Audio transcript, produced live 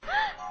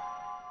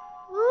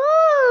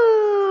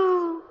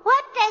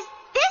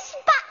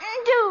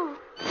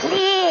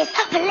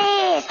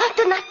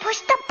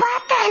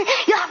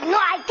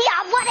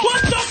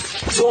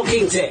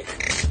Talking Tech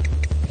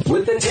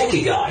with the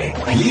techie guy,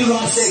 Leroy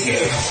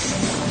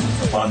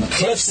Seger, on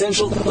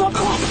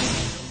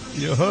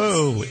CliffCentral.com.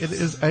 Yo-ho, it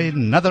is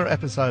another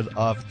episode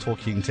of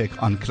Talking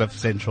Tech on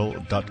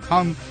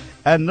CliffCentral.com,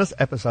 and this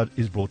episode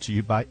is brought to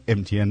you by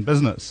MTN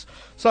Business.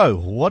 So,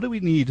 what do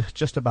we need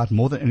just about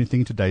more than anything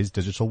in today's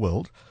digital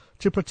world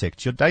to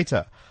protect your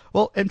data?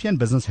 Well, MTN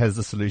Business has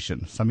the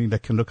solution, something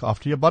that can look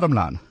after your bottom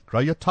line,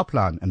 grow your top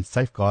line, and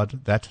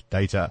safeguard that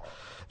data.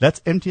 That's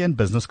MTN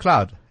Business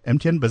Cloud.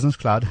 MTN Business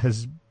Cloud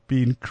has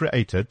been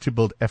created to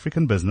build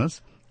African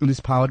business and is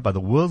powered by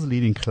the world's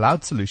leading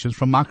cloud solutions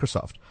from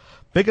Microsoft.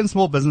 Big and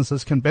small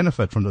businesses can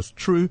benefit from this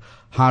true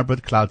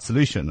hybrid cloud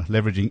solution,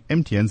 leveraging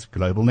MTN's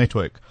global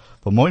network.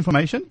 For more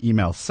information,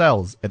 email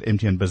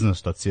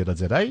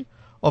sales@mtnbusiness.co.za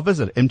or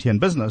visit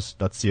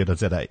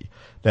mtnbusiness.co.za.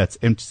 That's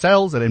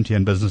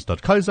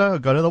sales@mtnbusiness.co.za or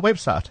go to the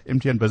website,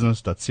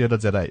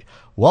 mtnbusiness.co.za.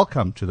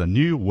 Welcome to the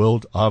new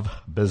world of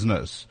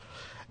business.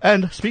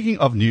 And speaking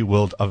of new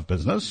world of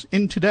business,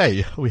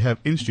 today we have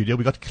in studio,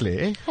 we got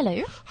Claire.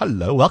 Hello.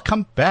 Hello,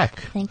 welcome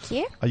back. Thank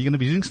you. Are you going to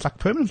be using Slack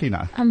permanently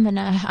now?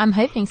 I'm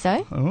hoping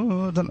so.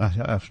 Oh, I don't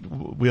know.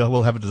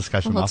 We'll have a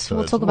discussion afterwards.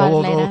 We'll talk about it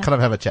later. We'll kind of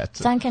have a chat.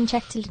 Duncan,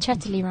 chat to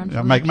Leron.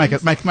 Yeah, make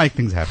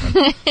things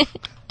happen.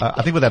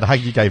 I think with that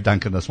hug you gave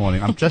Duncan this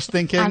morning, I'm just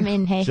thinking. I'm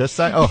in here. Just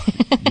say,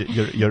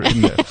 you're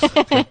in there.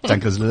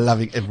 Duncan's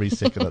loving every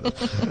second of it.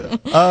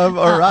 All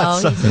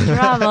right. So he's in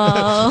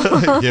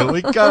trouble. Here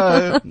we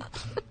go.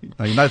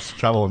 Now, you know it's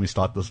trouble when we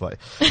start this way.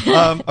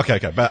 Okay.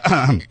 Back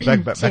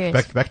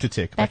to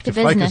tech. Back to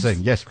focusing. business.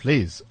 Yes,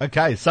 please.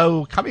 Okay.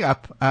 So coming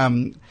up,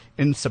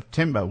 in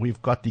September, we've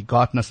got the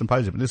Gartner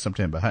Symposium. It is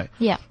September, hey?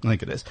 Yeah. I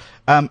think it is.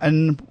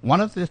 And one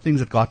of the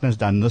things that Gartner has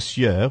done this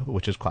year,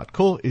 which is quite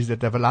cool, is that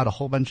they've allowed a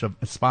whole bunch of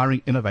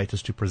aspiring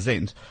innovators to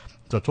present.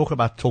 So talk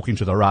about talking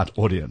to the right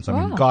audience. I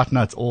mean,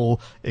 Gartner, it's all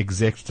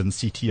execs and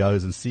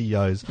CTOs and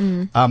CEOs.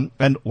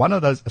 And one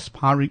of those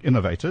aspiring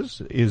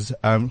innovators is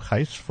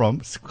Gijs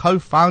from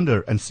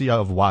co-founder and CEO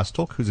of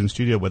WiseTalk, who's in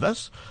studio with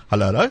us.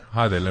 Hello.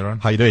 Hi there,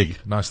 Leron. How you doing?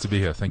 Nice to be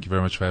here. Thank you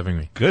very much for having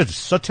me. Good.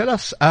 So tell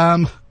us,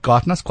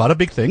 Gartner's quite a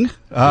big thing.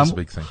 It's a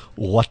big thing.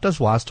 What does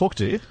WiseTalk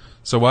do?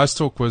 So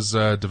WiseTalk was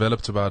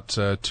developed about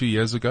 2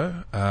 years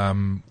ago.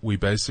 We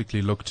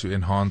basically look to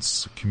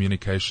enhance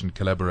communication,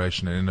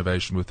 collaboration, and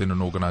innovation within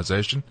an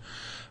organization.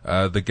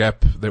 The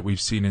gap that we've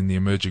seen in the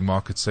emerging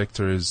market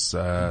sector is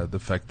the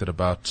fact that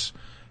about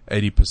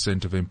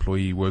 80% of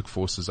employee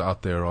workforces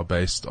out there are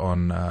based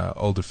on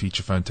older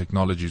feature phone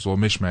technologies, or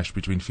mishmash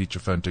between feature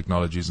phone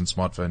technologies and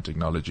smartphone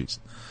technologies.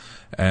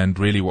 And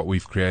really what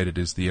we've created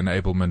is the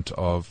enablement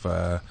of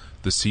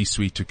the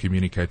C-suite to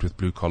communicate with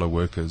blue-collar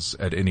workers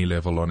at any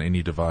level on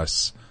any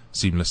device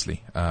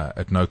seamlessly,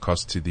 at no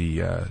cost to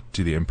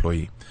the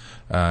employee.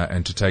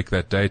 And to take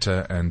that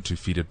data and to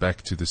feed it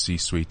back to the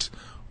C-suite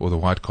or the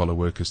white-collar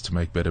workers to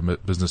make better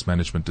business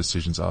management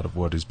decisions out of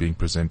what is being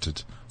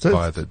presented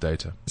via the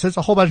data. So it's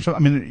a whole bunch of,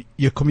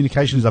 your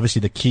communication is obviously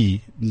the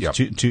key Yep.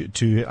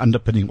 to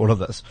underpinning all of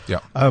this.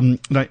 Yeah. In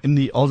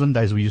the olden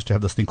days, we used to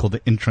have this thing called the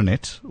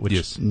intranet, which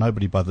Yes.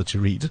 nobody bothered to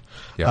read.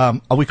 Yeah.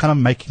 Are we kind of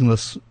making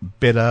this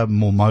better,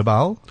 more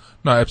mobile?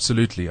 No,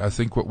 absolutely. I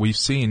think what we've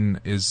seen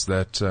is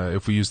that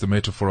if we use the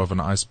metaphor of an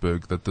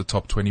iceberg, that the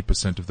top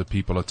 20% of the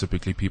people are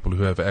typically people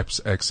who have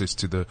access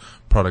to the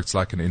products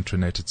like an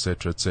intranet,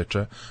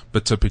 etc.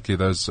 But typically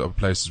those are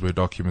places where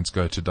documents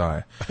go to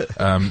die.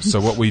 So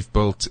what we've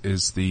built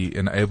is the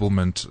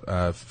enablement,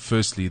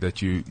 firstly,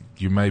 that you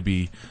may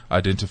be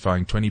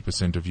identifying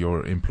 20% of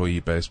your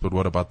employee base, but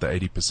what about the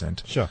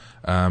 80%? Sure.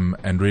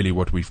 And really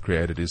what we've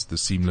created is the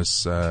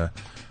seamless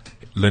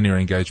linear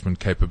engagement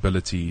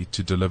capability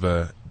to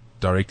deliver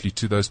directly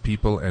to those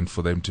people and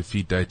for them to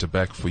feed data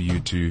back for you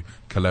to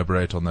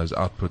collaborate on those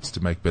outputs to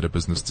make better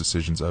business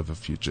decisions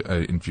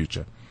in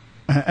future.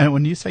 And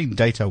when you say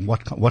data,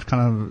 what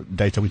kind of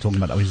data are we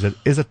talking about?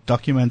 Is it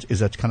documents?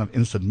 Is it kind of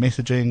instant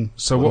messaging?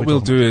 So what we'll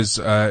do is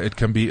it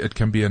can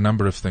be a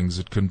number of things.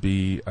 It can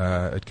be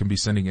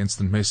sending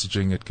instant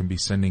messaging. It can be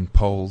sending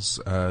polls.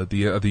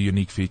 The other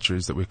unique feature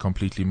is that we're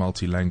completely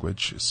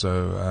multi-language.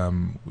 So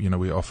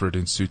we offer it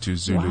in Sotho,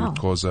 Zulu,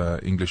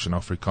 Xhosa, English, and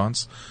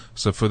Afrikaans.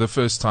 So for the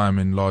first time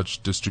in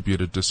large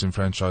distributed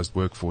disenfranchised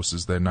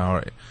workforces,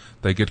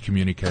 they get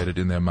communicated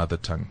in their mother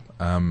tongue,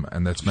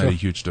 and that's made a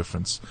huge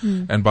difference.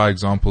 And by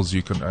examples,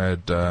 you can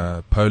add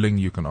polling.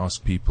 You can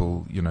ask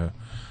people,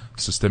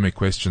 systemic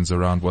questions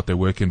around what their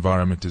work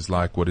environment is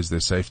like, what is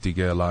their safety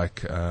gear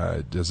like,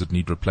 does it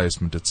need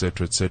replacement,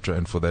 etc.,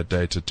 and for that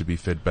data to be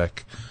fed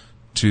back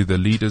to the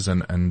leaders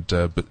and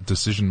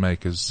decision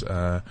makers,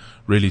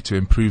 really to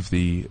improve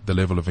the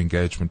level of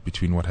engagement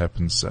between what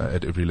happens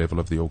at every level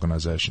of the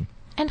organization.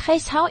 And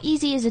Gijs, how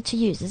easy is it to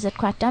use? Is it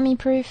quite dummy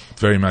proof?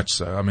 Very much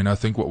so. I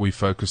think what we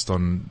focused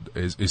on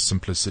is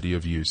simplicity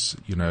of use.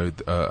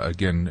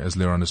 Again, as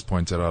Leron has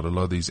pointed out, a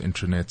lot of these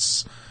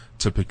intranets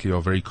typically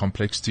are very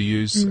complex to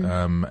use,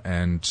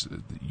 and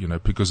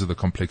because of the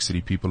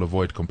complexity, people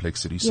avoid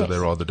complexity, so they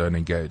rather don't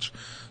engage.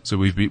 So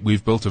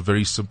we've built a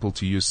very simple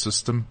to use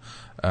system.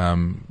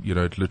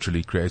 It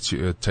literally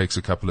it takes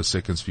a couple of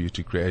seconds for you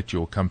to create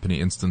your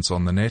company instance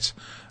on the net.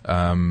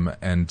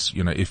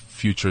 If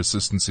future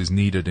assistance is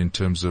needed in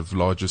terms of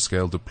larger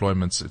scale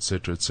deployments, et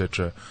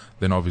cetera,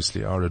 then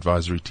obviously our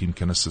advisory team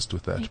can assist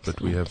with that.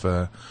 Excellent.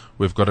 But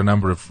we've got a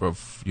number of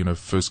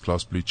first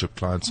class blue chip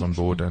clients on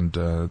board, and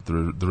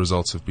the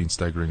results have been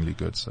staggeringly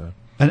good. So.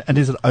 And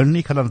is it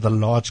only kind of the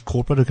large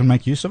corporate who can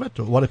make use of it?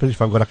 Or what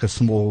if I've got like a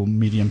small,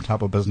 medium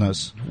type of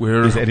business?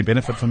 Is there any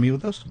benefit for me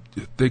with this?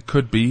 There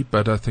could be,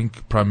 but I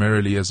think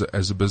primarily as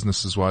a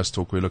business as Wise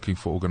Talk, we're looking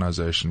for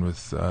organization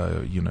with,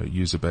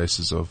 user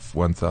bases of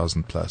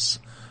 1,000 plus,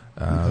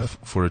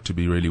 for it to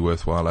be really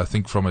worthwhile. I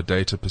think from a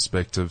data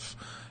perspective,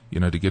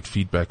 to get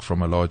feedback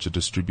from a larger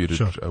distributed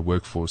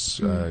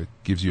workforce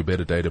gives you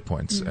better data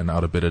points, and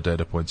out of better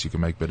data points you can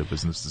make better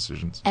business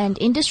decisions. And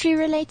industry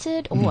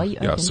related, or are you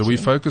open so we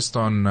focused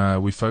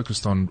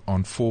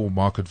on 4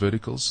 market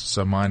verticals.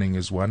 So mining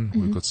is one.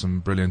 We've got some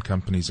brilliant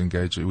companies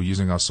engaged. We're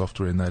using our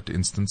software in that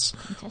instance.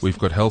 Fantastic. We've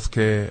got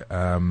healthcare,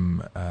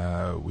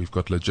 we've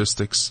got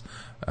logistics,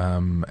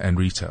 and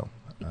retail.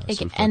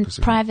 And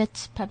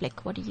private,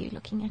 public, what are you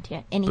looking at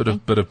here? Anything?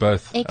 Bit of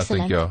both.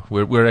 Excellent. I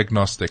think, we're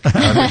agnostic.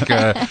 I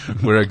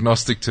think, we're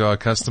agnostic to our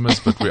customers,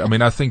 but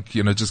I think,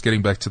 just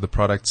getting back to the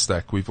product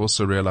stack, we've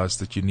also realized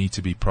that you need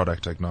to be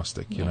product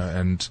agnostic,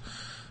 and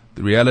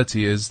the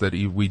reality is that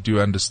we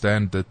do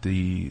understand that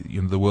the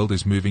world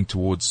is moving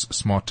towards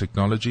smart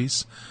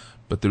technologies.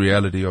 But the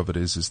reality of it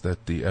is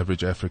that the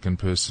average African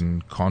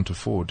person can't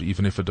afford,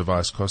 even if a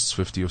device costs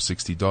 $50 or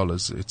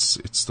 $60,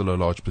 it's still a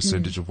large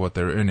percentage of what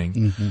they're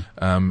earning.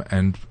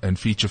 And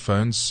feature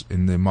phones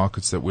in the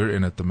markets that we're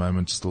in at the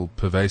moment still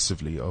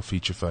pervasively are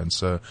feature phones.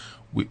 So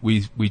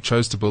we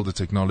chose to build a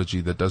technology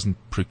that doesn't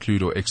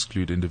preclude or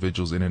exclude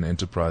individuals in an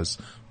enterprise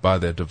by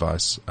their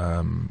device,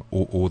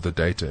 or the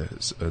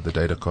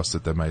data cost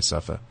that they may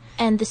suffer.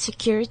 And the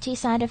security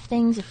side of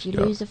things, if you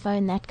lose a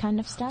phone, that kind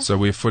of stuff? So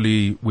we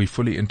fully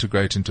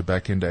integrate into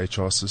back-end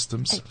HR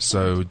systems. Excellent.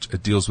 So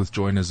it deals with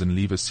joiners and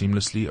leavers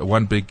seamlessly.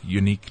 One big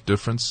unique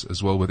difference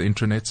as well with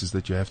intranets is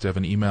that you have to have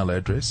an email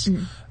address.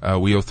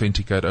 We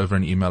authenticate over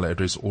an email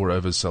address or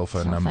over a cell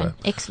phone number.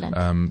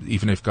 Excellent.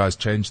 Even if guys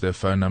change their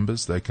phone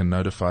numbers, they can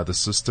notify the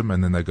system,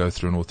 and then they go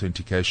through an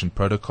authentication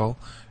protocol.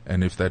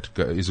 And if that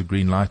is a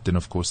green light, then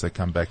of course they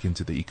come back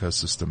into the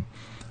ecosystem.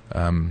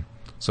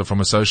 So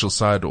from a social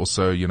side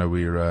also,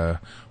 we're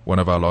one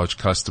of our large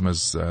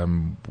customers.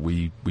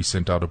 We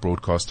sent out a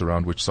broadcast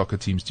around which soccer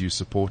teams do you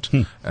support,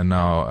 and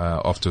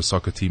now after a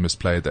soccer team has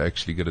played, they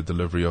actually get a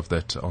delivery of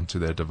that onto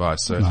their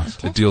device. So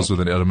it deals with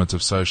an element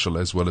of social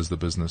as well as the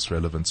business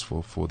relevance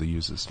for the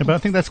users. Yeah, but I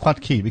think that's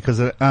quite key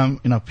because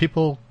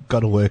people got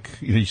to work.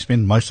 You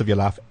spend most of your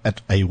life at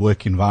a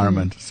work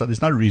environment, so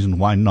there's no reason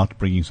why not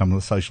bringing some of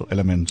the social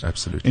elements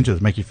into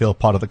it, make you feel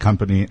part of the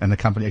company, and the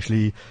company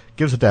actually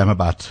gives a damn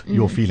about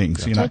your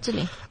feelings.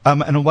 Totally.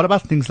 And what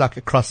about things like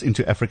across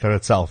into Africa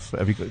itself?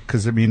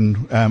 Because a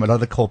lot of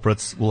the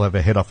corporates will have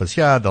a head office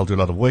here, they'll do a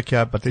lot of work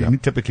here, but they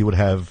typically would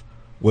have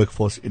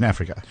workforce in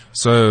Africa.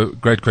 So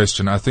great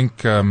question. I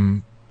think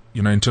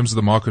in terms of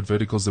the market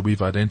verticals that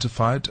we've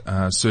identified,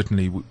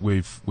 certainly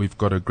we've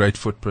got a great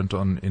footprint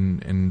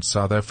in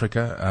South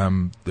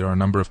Africa. There are a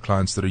number of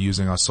clients that are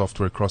using our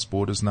software across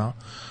borders now.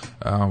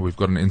 We've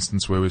got an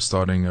instance where we're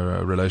starting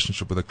a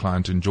relationship with a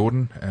client in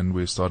Jordan, and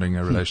we're starting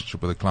a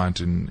relationship with a client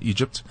in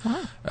Egypt.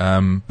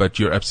 Wow. But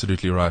you're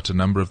absolutely right. A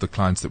number of the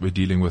clients that we're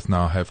dealing with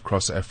now have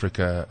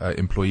cross-Africa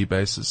employee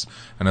bases,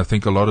 and I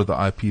think a lot of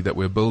the IP that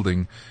we're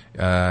building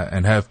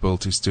and have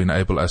built is to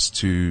enable us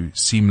to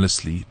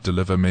seamlessly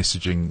deliver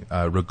messaging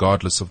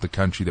regardless of the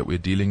country that we're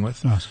dealing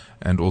with. Nice.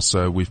 And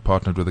also we've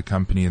partnered with a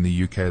company in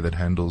the UK that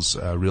handles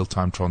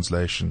real-time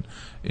translation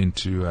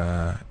into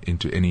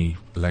any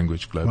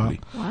language globally.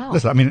 Wow.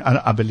 Listen,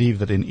 I believe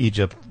that in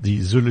Egypt,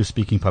 the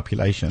Zulu-speaking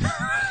population,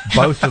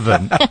 both of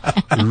them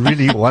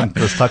really want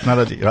this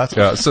technology, right?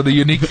 Yeah. So the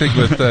unique thing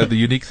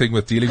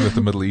with dealing with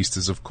the Middle East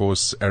is, of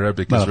course,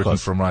 Arabic is written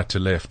from right to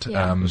left.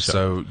 Yeah.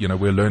 So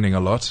we're learning a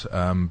lot,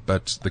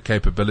 but the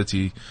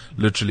capability,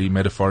 literally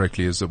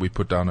metaphorically, is that we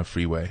put down a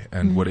freeway,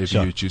 and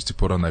whatever you choose to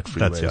put on that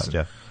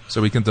freeway.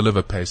 So we can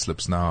deliver pay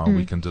slips now,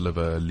 we can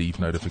deliver leave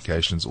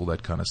notifications, all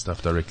that kind of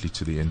stuff directly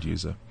to the end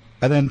user.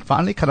 And then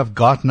finally, kind of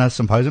Gartner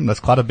Symposium. That's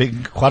quite a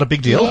big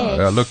deal.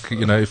 Yes. Look,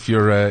 if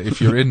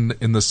you're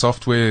in the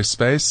software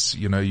space,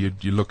 you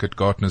look at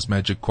Gartner's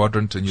Magic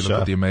Quadrant and you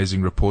look at the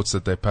amazing reports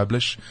that they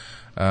publish.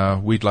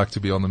 We'd like to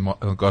be on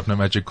the Gartner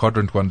Magic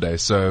Quadrant one day.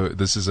 So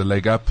this is a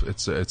leg up.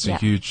 It's a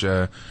huge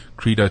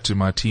credo to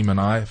my team and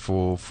I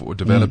for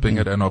developing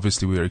it. And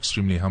obviously we are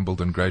extremely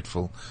humbled and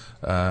grateful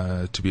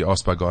to be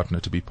asked by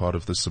Gartner to be part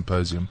of this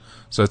symposium.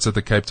 So it's at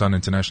the Cape Town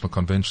International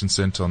Convention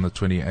Center on the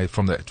 28th,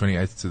 from the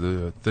 28th to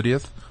the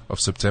 30th of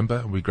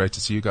September. We're great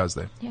to see you guys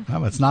there. Yeah.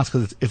 It's nice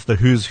because it's the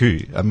who's who.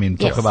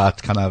 Talk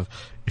about kind of,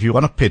 if you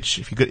want to pitch,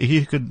 if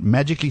you could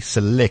magically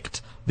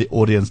select the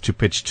audience to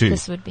pitch to,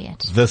 This would be it.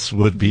 this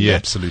would be it.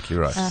 Absolutely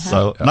right.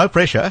 So no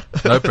pressure.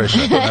 No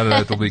pressure. No,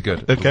 it'll be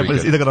good. It'll Okay, be but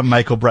it's good. either going to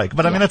make or break.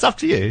 But I mean, it's up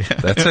to you.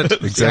 That's it.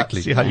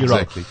 Exactly. See how you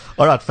Exactly. roll.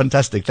 All right,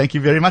 fantastic. Thank you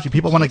very much. If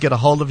people want to get a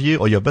hold of you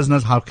or your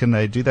business, how can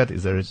they do that?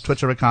 Is there a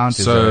Twitter account?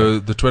 So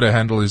the Twitter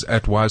handle is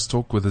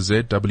 @WiseTalk with a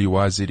Z,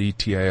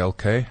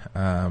 WYZETALK.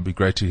 It'd be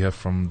great to hear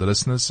from the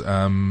listeners.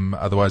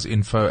 Otherwise,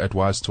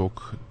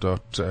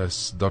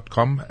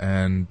 info@wisetalk.com,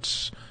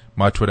 and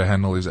my Twitter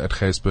handle is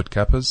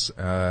 @GysbertKappers.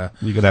 You're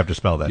going to have to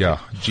spell that. Yeah,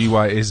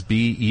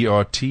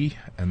 GYSBERT,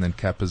 and then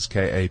Kappers,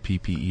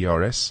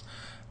 KAPPERS.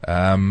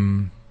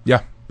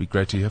 Yeah, be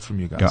great to hear from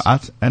you guys. Go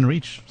out and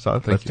reach. So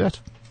Thank that's you. it.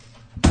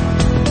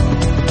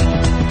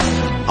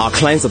 Our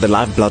clients are the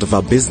lifeblood of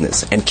our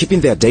business, and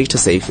keeping their data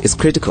safe is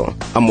critical.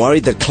 I'm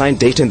worried that client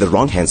data in the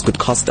wrong hands could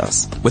cost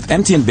us. With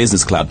MTN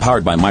Business Cloud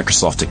powered by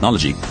Microsoft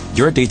Technology,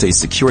 your data is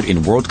secured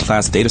in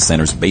world-class data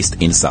centers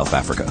based in South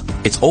Africa.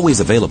 It's always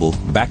available,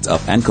 backed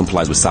up, and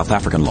complies with South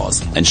African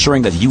laws,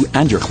 ensuring that you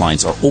and your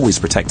clients are always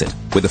protected.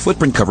 With a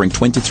footprint covering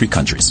 23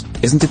 countries,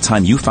 isn't it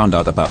time you found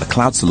out about a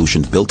cloud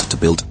solution built to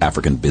build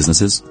African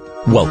businesses?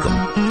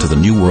 Welcome to the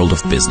new world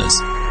of business.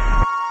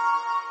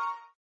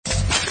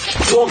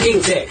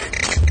 Talking Tech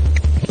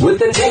with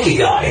the techie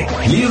guy,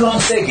 Leron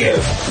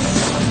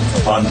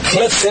Segev, on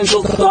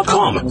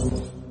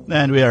CliffCentral.com.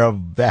 And we are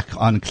back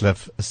on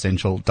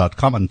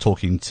CliffCentral.com and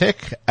Talking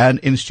Tech. And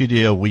in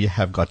studio, we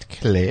have got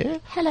Claire.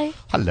 Hello.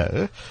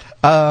 Hello.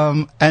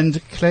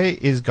 And Claire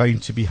is going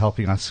to be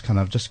helping us kind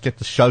of just get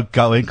the show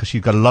going because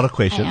you've got a lot of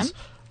questions.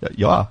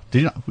 You are.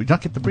 We did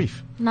not get the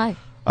brief? No.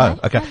 Oh, No?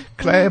 okay. No,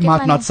 Claire no, might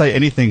fine. not say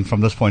anything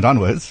from this point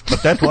onwards,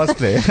 but that was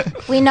Claire.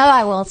 We know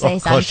I will say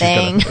Of course she's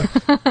something.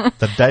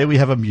 The day we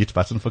have a mute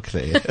button for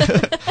Claire.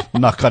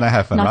 Not going to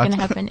happen, Not right? going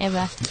to happen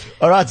ever.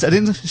 All right. So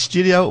in the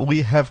studio,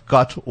 we have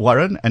got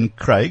Warren and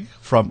Craig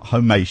from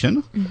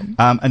Homation.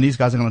 And these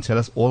guys are going to tell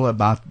us all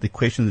about the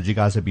questions that you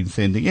guys have been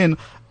sending in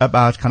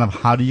about kind of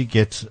how do you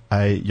get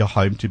your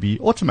home to be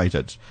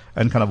automated,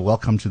 and kind of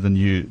welcome to the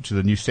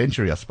new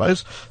century, I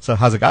suppose. So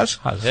how's it, guys?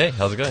 Hey,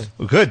 how's it going?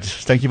 Good.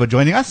 Thank you for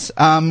joining us.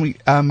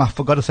 I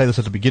forgot to say this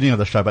at the beginning of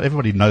the show, but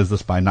everybody knows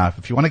this by now.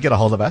 If you want to get a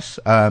hold of us,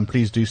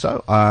 please do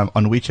so. On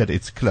WeChat,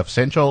 it's Cliff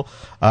Central.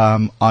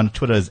 On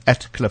Twitter is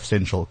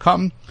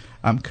 @CliffCentral.com.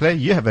 Claire,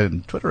 you have a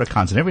Twitter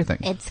account and everything.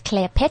 It's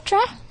Claire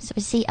Petra, so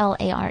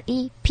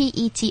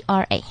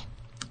CLAREPETRA.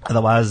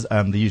 Otherwise,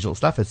 the usual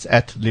stuff. It's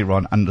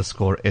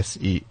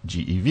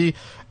 @Leron_SEGEV.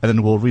 And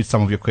then we'll read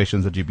some of your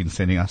questions that you've been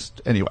sending us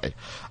anyway.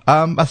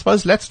 I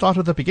suppose let's start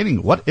with the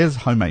beginning. What is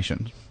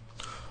Homation?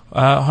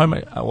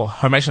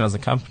 Homation as a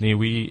company,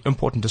 we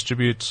import and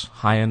distribute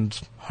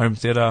high-end home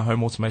theater,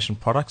 home automation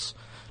products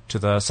to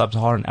the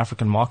sub-Saharan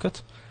African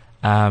market.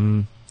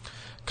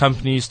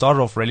 Company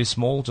started off really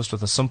small, just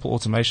with a simple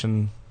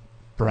automation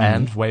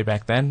brand way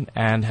back then,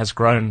 and has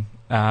grown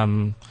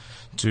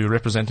to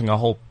representing a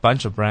whole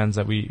bunch of brands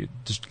that we,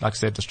 like I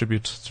said,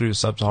 distribute through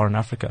sub-Saharan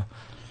Africa.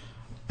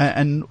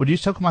 And when you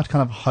talk about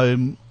kind of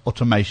home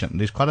automation,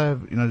 there's quite a,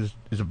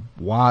 there's a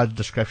wide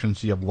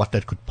discrepancy of what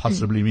that could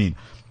possibly mean.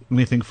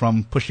 Anything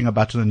from pushing a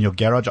button and your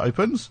garage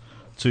opens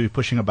to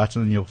pushing a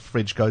button and your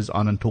fridge goes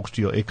on and talks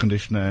to your air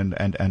conditioner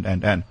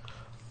and.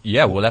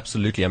 Yeah, well,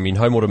 absolutely. I mean,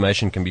 home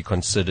automation can be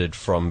considered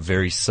from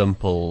very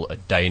simple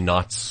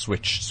day-night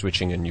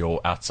switching in your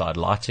outside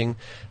lighting,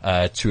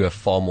 to a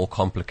far more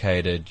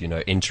complicated,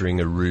 entering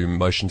a room,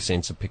 motion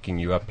sensor picking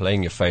you up,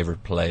 playing your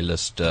favorite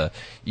playlist,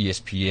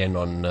 ESPN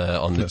on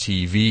the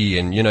TV,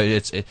 and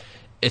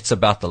it's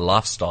about the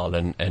lifestyle,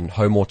 and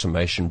home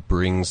automation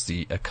brings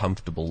a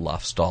comfortable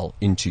lifestyle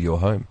into your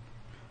home.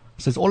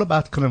 So it's all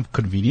about kind of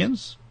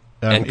convenience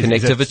and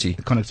connectivity.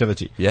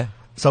 Connectivity. Yeah.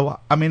 So,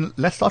 I mean,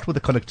 let's start with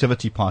the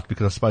connectivity part,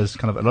 because I suppose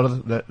kind of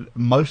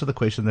most of the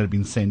questions that have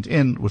been sent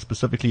in were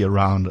specifically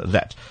around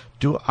that.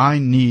 Is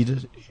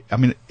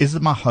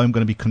my home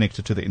going to be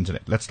connected to the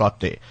internet? Let's start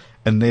there.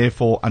 And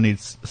therefore I need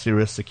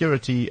serious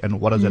security,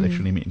 and what does that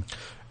actually mean?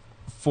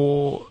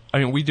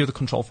 We do the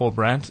Control 4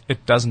 brand.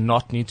 It does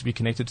not need to be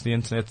connected to the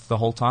internet the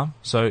whole time.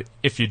 So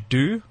if you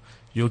do,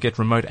 you'll get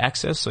remote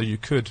access. So you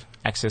could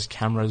access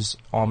cameras,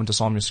 arm and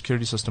disarm your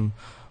security system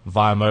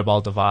via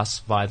mobile device,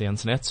 via the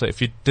internet. So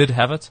if you did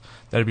have it,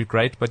 that'd be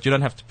great, but you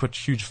don't have to put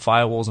huge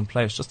firewalls in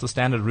place. Just the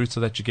standard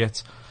router that you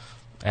get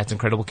at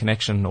Incredible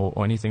Connection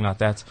or anything like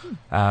that.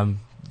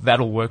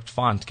 That'll work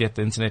fine to get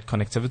the internet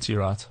connectivity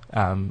right.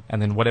 And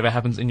then whatever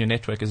happens in your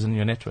network is in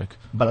your network.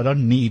 But I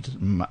don't need,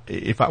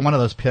 if I'm one of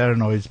those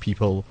paranoid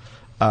people,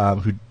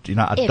 who,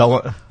 I don't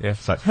want, Yeah.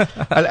 sorry,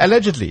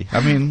 allegedly,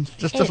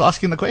 just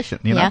asking the question,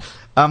 Yeah.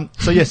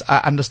 So yes, I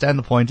understand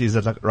the point is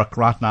that like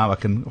right now I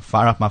can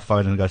fire up my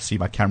phone and go see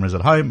my cameras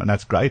at home, and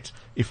that's great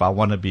if I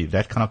want to be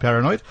that kind of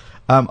paranoid.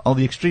 On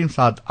the extreme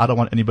side, I don't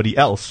want anybody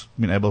else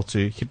being able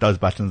to hit those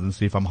buttons and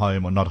see if I'm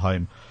home or not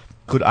home.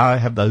 Could I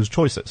have those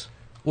choices?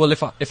 Well,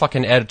 if I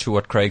can add to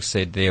what Craig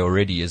said there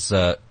already, is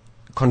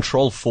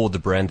Control4, the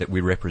brand that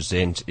we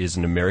represent, is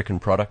an American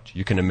product.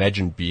 You can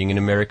imagine being an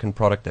American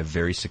product. They're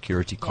very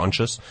security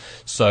conscious.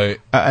 So,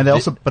 and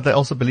they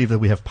also believe that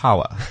we have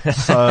power.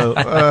 So,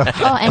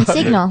 and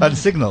Signal. And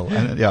Signal.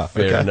 And, yeah.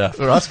 Fair okay. enough.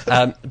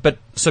 Right. But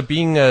so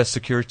being a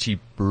security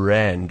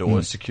brand or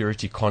a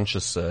security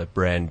conscious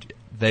brand,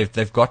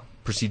 they've got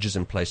procedures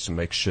in place to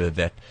make sure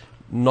that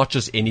not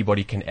just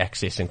anybody can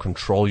access and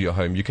control your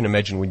home. You can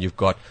imagine when you've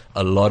got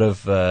a lot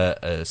of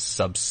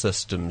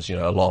subsystems,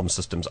 alarm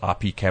systems,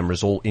 IP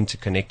cameras, all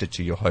interconnected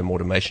to your home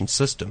automation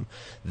system,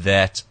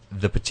 that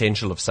the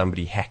potential of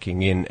somebody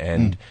hacking in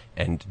and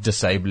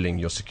disabling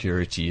your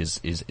security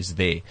is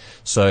there.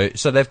 So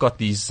they've got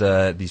these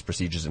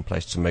procedures in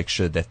place to make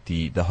sure that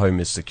the home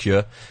is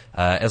secure,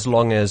 as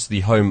long as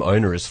the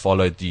homeowner has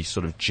followed the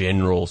sort of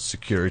general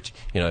security.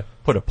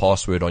 Put a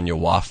password on your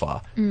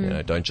Wi-Fi.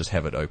 Don't just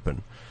have it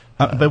open.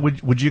 But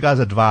would you guys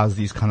advise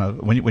these kind of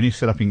when you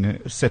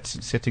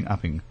setting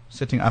up a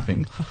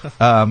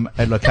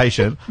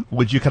location?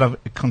 Would you kind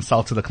of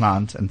consult to the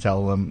client and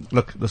tell them,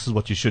 look, this is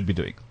what you should be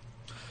doing?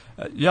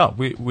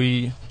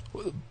 We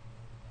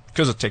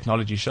because of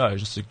technology show,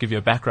 just to give you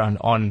a background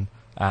on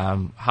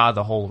how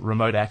the whole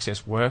remote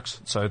access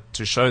works. So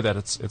to show that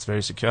it's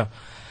very secure,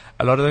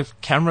 a lot of the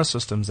camera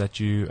systems that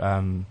you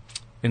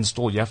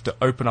install, you have to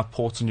open up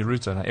ports on your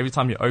router. Now, every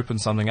time you open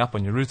something up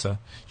on your router,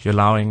 you're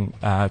allowing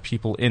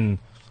people in,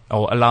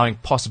 or allowing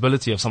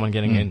possibility of someone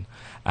getting in.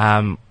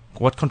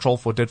 What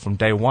Control4 did from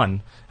day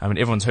one,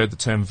 everyone's heard the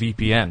term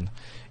VPN.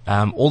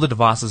 All the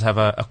devices have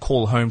a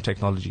call home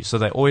technology, so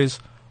they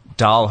always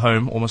dial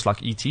home, almost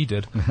like ET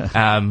did,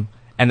 and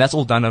that's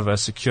all done over a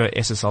secure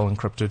SSL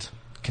encrypted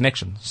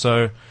connection.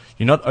 So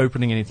you're not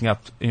opening anything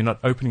up, you're not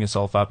opening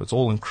yourself up. It's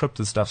all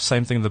encrypted stuff.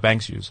 Same thing the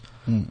banks use.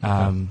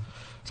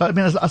 So,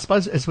 I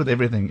suppose it's with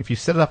everything. If you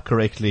set it up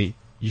correctly,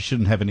 you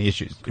shouldn't have any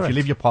issues. Correct. If you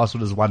leave your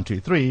password as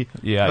 123,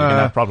 you're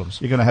gonna have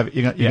problems. You're gonna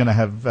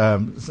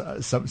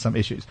have some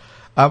issues.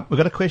 We've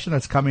got a question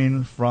that's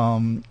coming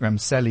from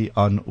Sally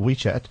on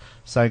WeChat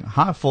saying,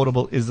 how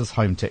affordable is this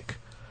home tech?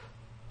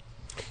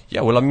 Yeah,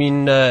 well,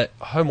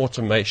 home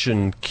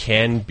automation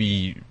can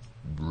be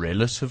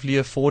relatively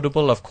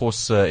affordable. Of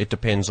course, it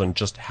depends on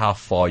just how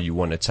far you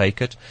want to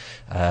take it.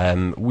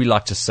 We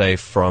like to say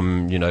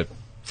from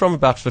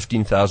about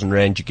 15,000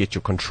 Rand, you get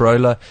your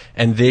controller,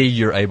 and there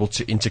you're able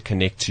to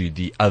interconnect to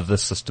the other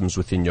systems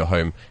within your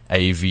home,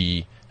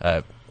 AV,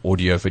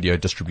 audio, video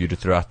distributed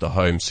throughout the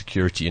home,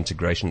 security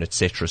integration,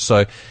 etc.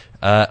 So,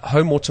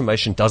 home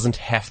automation doesn't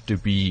have to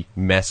be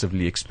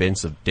massively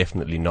expensive.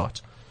 Definitely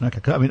not.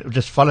 Okay.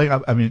 Just following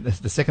up,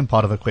 the second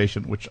part of the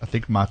question, which I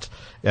think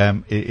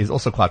is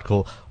also quite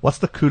cool. What's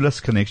the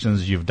coolest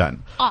connections you've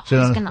done? I was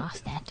going to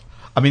ask that.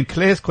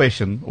 Claire's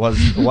question was,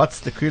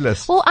 what's the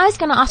coolest? Well, I was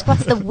going to ask,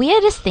 what's the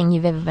weirdest thing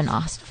you've ever been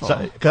asked for?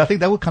 Because I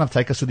think that would kind of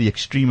take us to the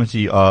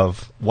extremity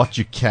of what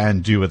you can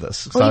do with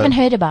this. Or even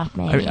heard about,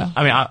 maybe.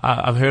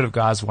 I've heard of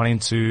guys wanting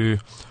to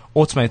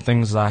automate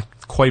things like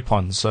koi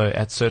ponds, so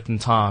at certain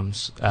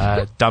times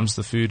dumps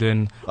the food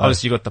in.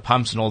 Obviously, you got the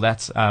pumps and all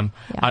that.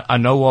 I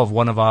know of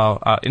one of our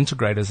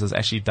integrators has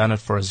actually done it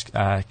for his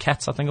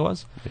cats, I think it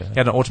was. Yeah. He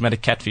had an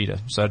automatic cat feeder,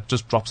 so it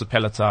just drops the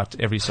pellets out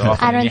every so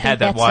often. I don't think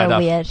that's so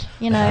weird.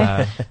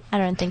 I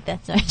don't think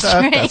that's so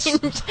strange.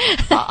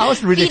 I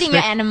was really feeding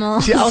your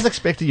animals. See, I was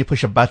expecting you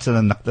push a button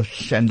and the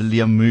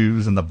chandelier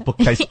moves and the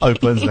bookcase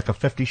opens like a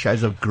 50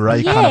 Shades of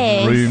Grey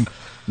kind of room.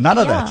 None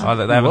of that. Oh,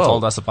 they haven't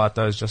told us about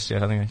those just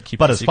yet. I think keep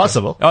but it it's secret.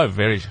 Possible. Oh,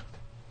 very.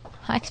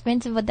 How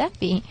expensive would that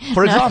be?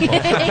 For example.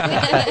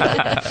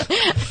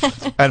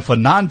 And for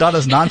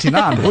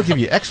 $9.99, we'll give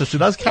you access to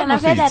those camera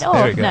feeds.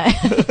 Can I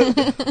pay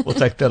that off? No. We'll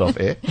take that off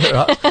air.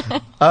 Right?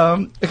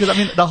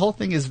 Because the whole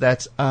thing is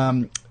that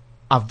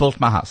I've built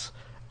my house,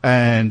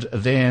 and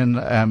then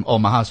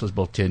my house was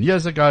built 10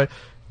 years ago.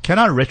 Can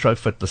I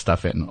retrofit the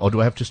stuff in, or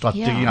do I have to start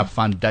digging up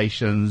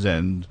foundations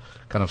and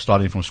kind of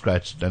starting from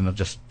scratch? Then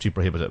just too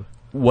prohibitive.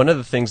 One of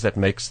the things that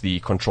makes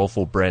the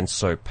Control4 brand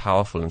so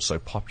powerful and so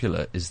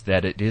popular is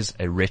that it is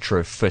a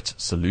retrofit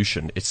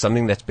solution. It's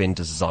something that's been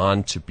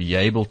designed to be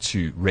able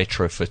to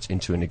retrofit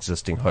into an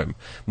existing home.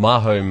 My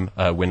home,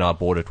 when I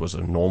bought it, was a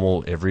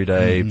normal,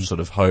 everyday sort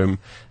of home.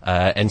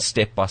 And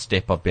step by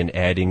step, I've been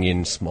adding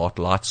in smart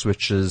light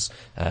switches,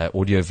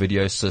 audio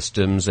video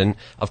systems. And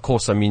of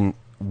course,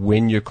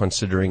 when you're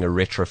considering a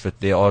retrofit,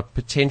 there are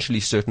potentially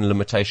certain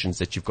limitations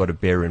that you've got to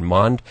bear in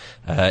mind.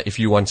 If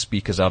you want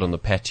speakers out on the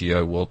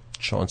patio, well,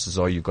 chances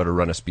are you've got to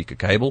run a speaker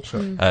cable.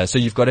 Sure. So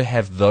you've got to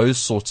have those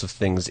sorts of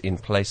things in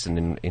place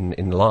and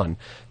in line.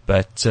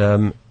 But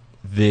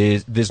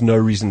there's no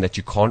reason that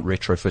you can't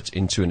retrofit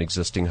into an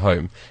existing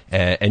home.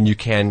 And you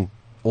can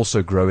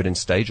also grow it in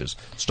stages.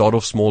 Start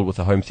off small with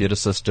a home theater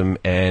system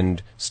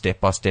and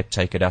step by step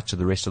take it out to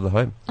the rest of the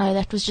home. Oh,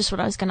 that was just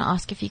what I was going to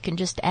ask, if you can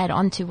just add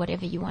on to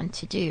whatever you want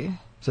to do.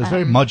 So it's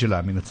very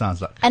modular, it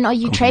sounds like. And are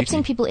you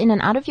traipsing people in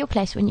and out of your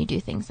place when you do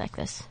things like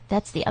this?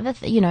 That's the other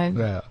thing,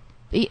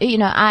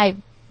 I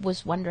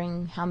was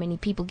wondering how many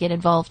people get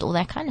involved, all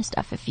that kind of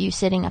stuff. If you're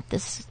setting up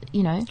this,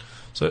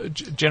 So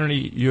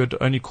generally, you'd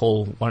only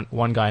call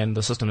one guy in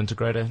the system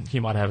integrator. He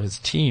might have his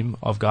team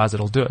of guys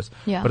that'll do it.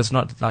 Yeah. But it's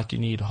not like you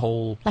need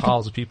whole Like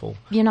piles of people.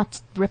 You're not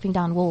ripping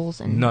down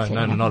walls and No, setting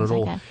up not things at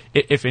all. like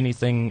that. If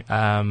anything,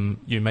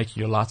 you make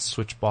your light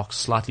switch box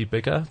slightly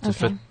bigger to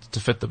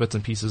fit the bits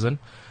and pieces in.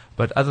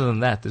 But other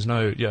than that, there's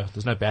no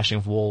bashing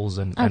of walls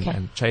and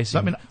chasing.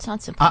 I mean,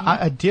 Sounds simple.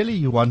 ideally,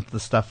 you want the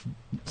stuff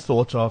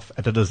thought of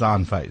at a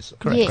design phase.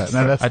 Correct. Yes.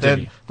 Now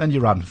Ideally. then you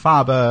run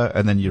fiber,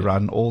 and then you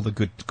run all the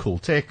good, cool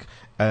tech.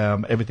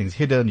 Everything's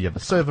hidden. You have a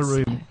server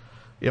room.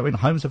 Yeah, I mean,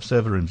 homes have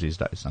server rooms these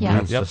days. I mean, Yeah.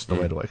 that's just the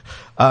way to work.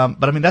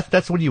 But I mean,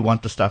 that's when you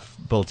want the stuff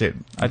built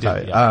in.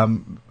 Ideally, yeah.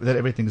 That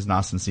everything's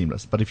nice and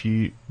seamless. But if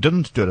you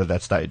didn't do it at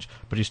that stage,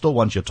 but you still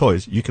want your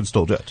toys, you can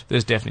still do it.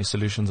 There's definitely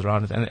solutions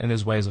around it, and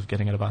there's ways of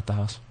getting it about the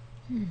house.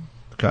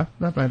 Okay,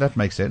 that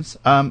makes sense.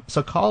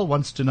 So Carl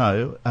wants to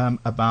know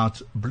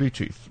about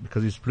Bluetooth,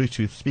 because it's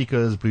Bluetooth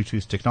speakers,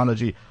 Bluetooth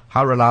technology.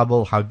 How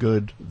reliable, how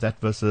good, that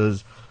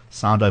versus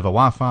sound over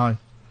Wi-Fi?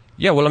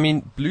 Yeah, well, I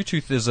mean,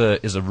 Bluetooth is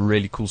a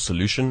really cool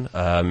solution.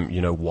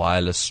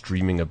 Wireless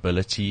streaming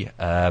ability.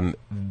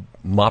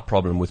 My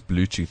problem with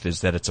Bluetooth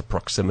is that it's a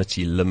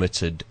proximity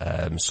limited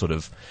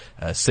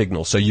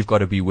signal. So you've got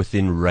to be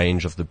within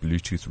range of the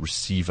Bluetooth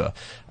receiver.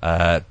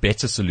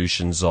 Better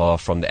solutions are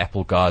from the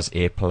Apple guys,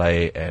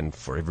 AirPlay, and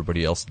for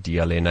everybody else,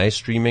 DLNA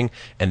streaming,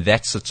 and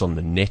that sits on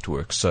the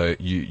network. So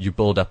you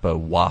build up a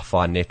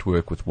Wi-Fi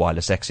network with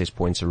wireless access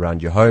points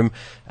around your home,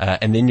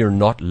 and then you're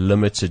not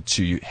limited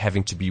to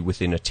having to be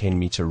within a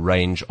 10-meter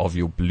range of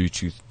your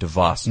Bluetooth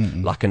device,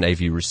 like an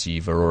AV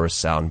receiver or a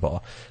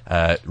soundbar.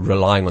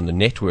 Relying on the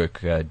network,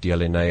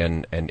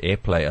 DLNA and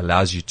AirPlay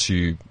allows you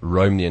to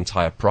roam the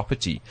entire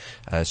property,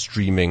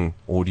 streaming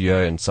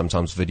audio and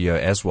sometimes video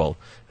as well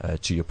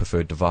to your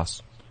preferred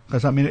device.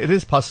 Because, I mean, it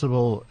is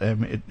possible.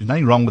 There's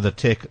nothing wrong with the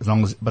tech,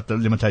 but the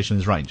limitation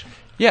is range.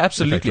 Yeah,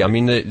 absolutely. I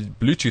mean,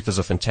 Bluetooth is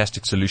a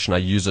fantastic solution. I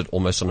use it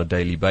almost on a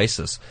daily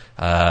basis.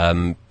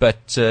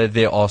 But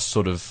there are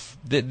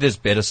there's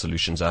better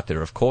solutions out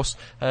there, of course.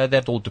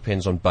 That all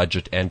depends on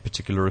budget and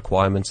particular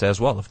requirements as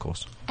well, of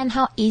course. And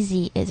how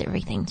easy is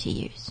everything to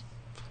use?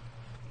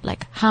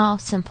 Like, how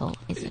simple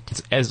is it?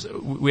 It's, as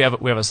we have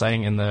a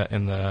saying in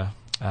the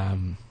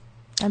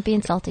Don't be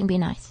insulting, be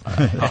nice.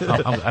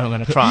 I'm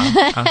going to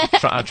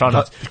try. Try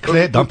not.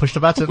 Claire, don't push the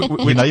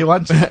button. We know you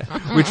want.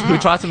 We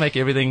try to make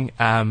everything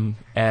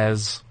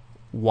as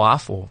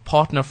wife or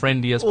partner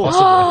friendly as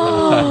possible.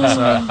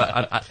 So,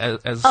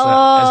 as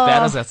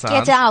bad as that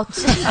sounds, Get out.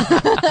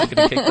 I'm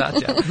going to kick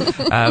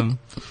that. Yeah.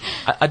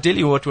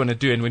 Ideally, what we want to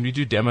do, and when we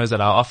do demos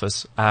at our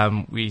office,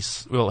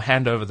 we'll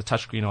hand over the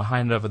touchscreen or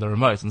hand over the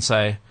remote and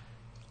say,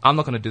 "I'm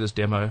not going to do this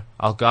demo.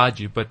 I'll guide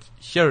you, but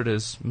here it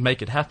is.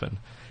 Make it happen."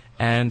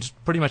 And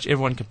pretty much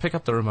everyone can pick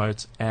up the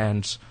remote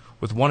and,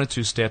 with 1 or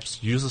 2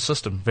 steps, use the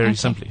system very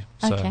simply.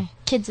 So Okay.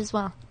 Kids as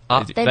well.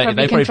 They're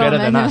probably better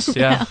than us.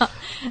 Yeah.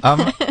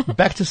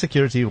 Back to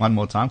security one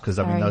more time, because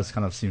I mean, Sorry. those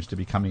kind of seems to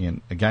be coming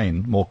in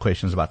again. More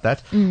questions about that.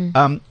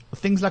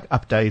 Things like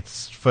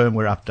updates,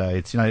 firmware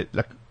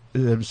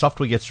updates.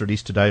 Software gets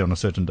released today on a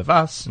certain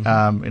device.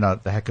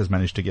 The hackers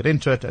manage to get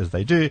into it, as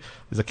they do.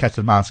 There's a cat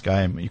and mouse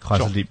game. You're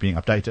constantly being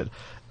updated.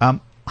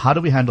 How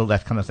do we handle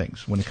that kind of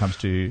things when it comes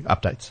to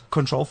updates?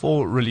 Control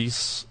 4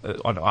 release,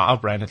 on our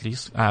brand at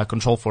least,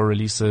 Control 4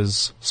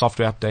 releases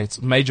software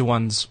updates, major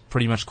ones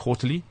pretty much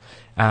quarterly,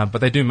 but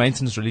they do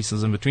maintenance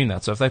releases in between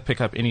that. So if they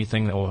pick up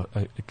anything or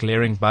a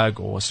glaring bug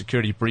or a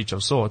security breach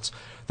of sorts,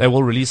 they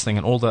will release things,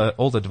 and all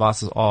the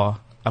devices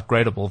are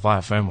upgradable via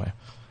firmware,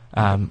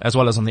 as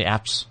well as on the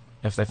apps.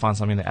 If they find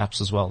something in the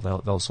apps as well,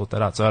 they'll sort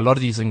that out. So a lot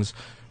of these things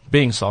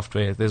being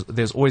software,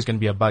 there's always going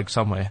to be a bug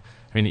somewhere.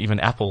 I mean,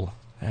 even Apple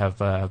have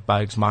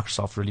bugs.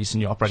 Microsoft releasing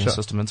new operating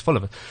system, and it's full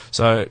of it.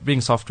 So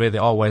being software,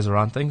 there are ways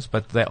around things,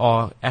 but they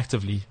are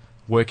actively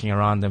working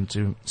around them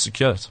to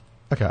secure it.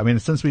 Okay, I mean,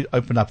 since we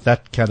opened up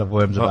that can of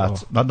worms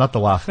about not the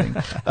WAF thing,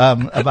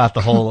 about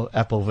the whole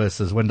Apple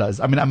versus Windows.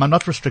 I mean, am I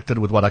not restricted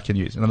with what I can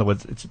use? In other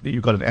words,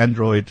 you've got an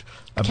Android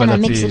ability. Can I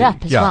mix it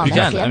up as well? You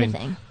That's can. the other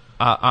thing.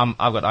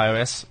 I've got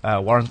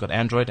iOS, Warren's got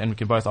Android, and we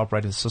can both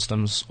operate the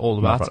systems all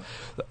about.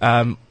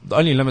 The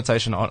only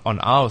limitation on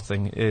our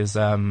thing is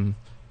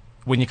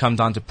when you come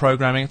down to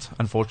programming it,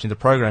 unfortunately the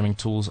programming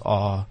tools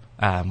are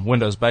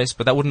Windows based,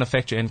 but that wouldn't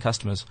affect your end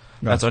customers.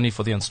 Right. That's only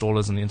for the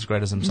installers and the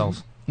integrators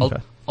themselves. Okay.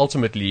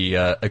 Ultimately,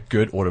 a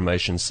good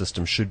automation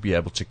system should be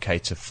able to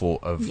cater for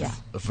a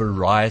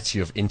variety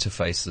of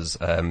interfaces,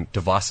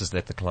 devices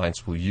that the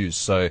clients will use.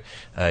 So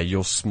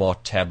your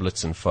smart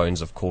tablets and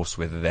phones, of course,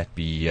 whether that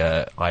be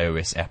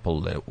iOS,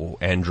 Apple, or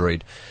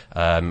Android.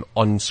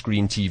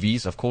 On-screen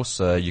TVs, of course,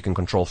 you can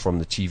control from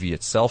the TV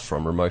itself,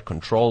 from remote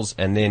controls.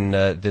 And then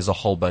there's a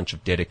whole bunch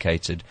of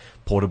dedicated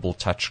portable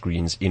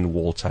touchscreens,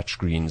 in-wall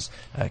touchscreens,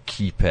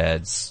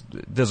 keypads.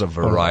 There's a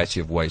variety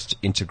of ways to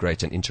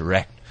integrate and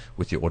interact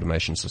with your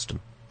automation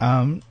system.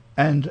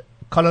 And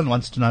Colin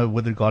wants to know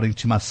with regarding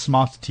to my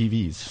smart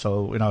TVs.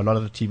 So, a lot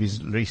of the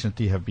TVs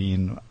recently have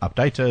been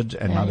updated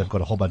and now they've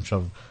got a whole bunch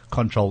of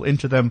control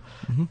into them.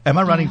 Mm-hmm. Am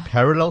I running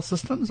parallel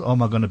systems or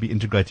am I going to be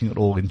integrating it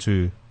all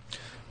into?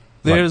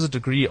 There is a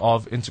degree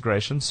of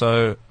integration.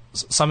 So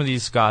some of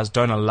these guys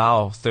don't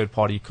allow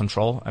third-party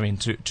control. I mean,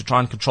 to try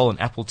and control an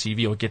Apple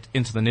TV or get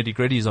into the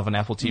nitty-gritties of an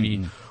Apple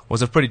TV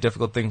was a pretty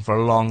difficult thing for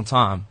a long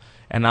time.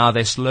 And now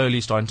they're slowly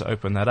starting to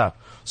open that up.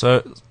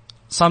 So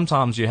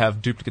sometimes you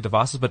have duplicate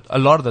devices, but a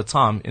lot of the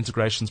time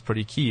integration is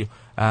pretty key.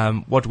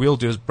 What we'll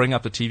do is bring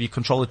up the TV,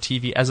 control the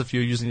TV as if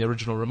you're using the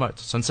original remote.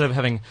 So instead of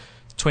having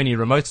 20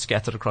 remotes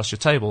scattered across your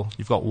table,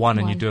 you've got one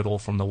and you do it all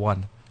from the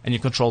one. And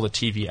you control the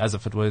TV as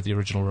if it were the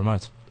original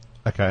remote.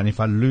 Okay, and if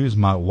I lose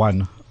my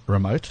one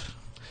remote?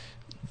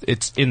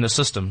 It's in the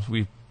system.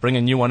 We bring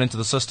a new one into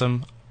the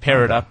system,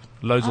 pair it up,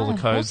 loads all the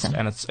codes, awesome.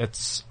 and it's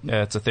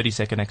a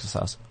 30-second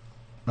exercise.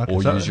 Okay,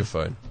 Or use your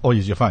phone. Or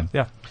use your phone.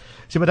 Yeah.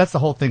 See, but that's the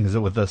whole thing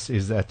with this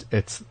is that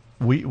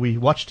we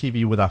watch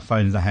TV with our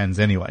phones in our hands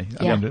anyway.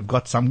 I Yeah. mean, we've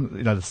got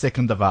some, the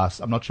second device.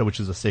 I'm not sure which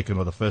is the second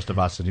or the first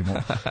device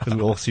anymore because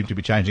we all seem to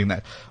be changing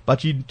that.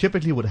 But you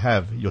typically would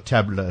have your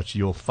tablet,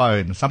 your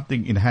phone,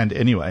 something in hand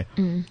anyway.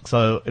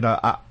 So,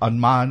 on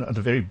mine, at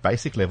a very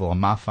basic level,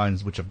 on my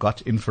phones, which have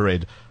got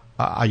infrared,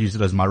 I use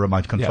it as my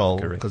remote control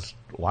correct. because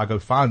why go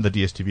find the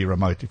DSTV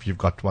remote if you've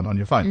got one on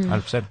your phone?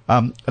 100%.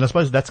 And I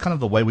suppose that's kind of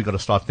the way we got to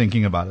start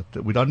thinking about it.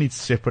 That we don't need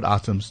separate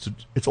items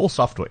it's all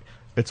software.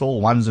 It's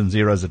all ones and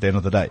zeros at the end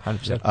of the day.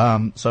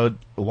 100%. So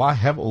why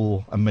have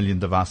all a million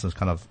devices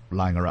kind of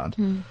lying around?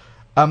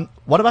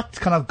 What about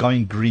kind of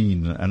going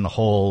green and the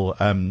whole,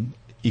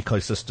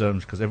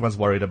 ecosystems? Because everyone's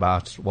worried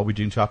about what we're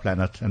doing to our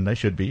planet and they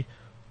should be.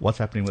 What's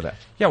happening with that?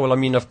 Yeah, well, I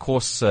mean, of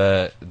course,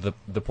 the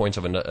point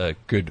of a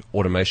good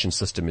automation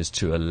system is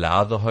to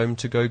allow the home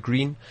to go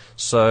green.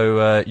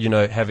 So,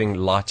 having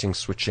lighting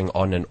switching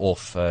on and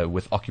off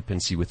with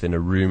occupancy within a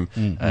room,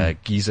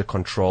 geyser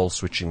control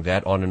switching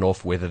that on and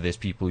off, whether there's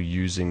people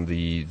using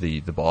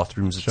the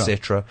bathrooms,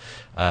 etc.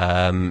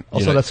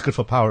 Also, that's good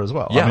for power as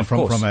well. Yeah, I mean, of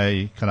course. from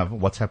a kind of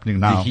what's happening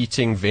now. The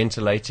heating,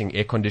 ventilating,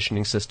 air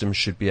conditioning system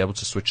should be able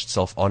to switch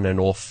itself on and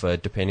off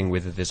depending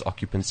whether there's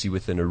occupancy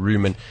within a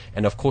room.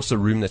 And of course, a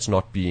room that's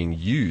not being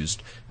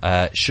used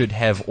should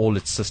have all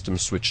its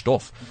systems switched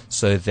off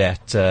so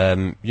that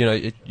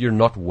you're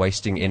not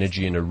wasting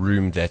energy in a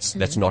room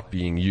that's not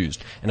being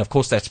used. And of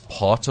course, that's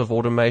part of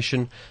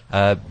automation,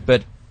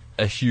 but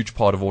a huge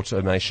part of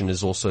automation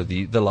is also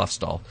the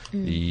lifestyle,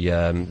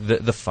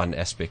 the fun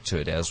aspect to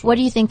it as well. What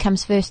do you think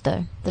comes first,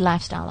 though? The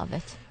lifestyle of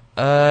it?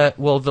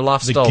 Well, the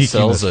lifestyle geekiness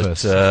sells it.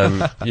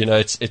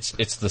 first.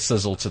 It's the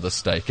sizzle to the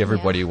steak.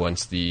 Everybody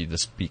wants the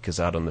speakers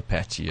out on the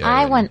patio.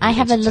 I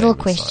have a little entertainment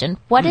question.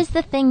 side. What is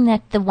the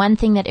one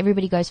thing that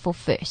everybody goes for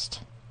first?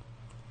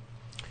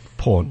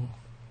 Porn.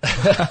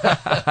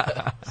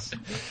 That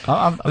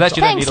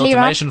you don't need Thanks, Leroy.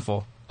 automation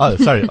for. Oh,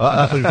 sorry.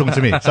 I thought you were talking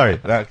to me. Sorry.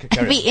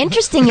 It'd be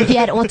interesting if you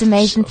had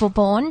automation for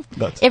porn.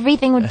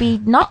 Everything would be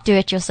not do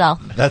it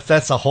yourself.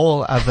 That's a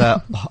whole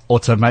other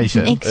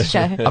automation. Next show.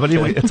 I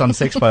believe it's on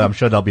Sexpo. I'm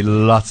sure there'll be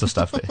lots of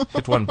stuff there.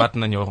 Hit one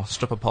button and your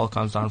stripper pole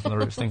comes down from the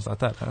roof, things like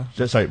that.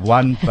 Huh? Sorry,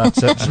 one, but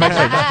just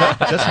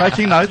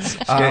making notes.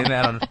 Getting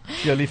that on.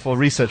 Purely for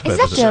research Is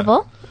purposes. that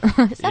doable?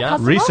 Is that Yeah.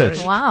 possible?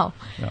 Research. Wow.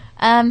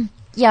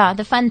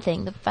 The fun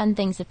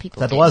things that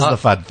people That do. was the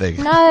fun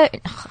thing. No.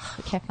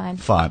 Okay, fine.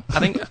 Fine. I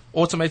think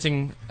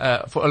automating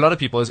for a lot of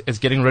people is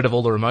getting rid of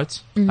all the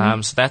remotes.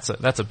 So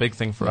that's a big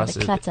thing for Yeah, us.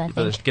 the clutter, I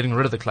think. Getting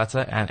rid of the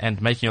clutter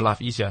and making your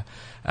life easier.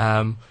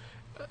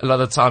 A lot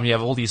of the time you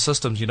have all these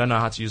systems, you don't know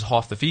how to use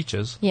half the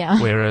features.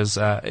 Yeah. Whereas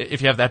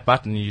if you have that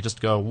button, you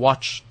just go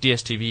watch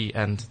DSTV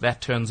and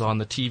that turns on,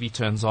 the TV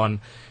turns on,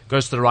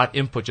 goes to the right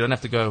input. You don't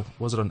have to go,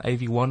 was it on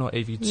AV1 or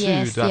AV2?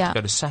 Yes, do I have yeah. to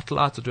go to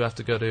satellite or do I have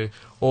to go to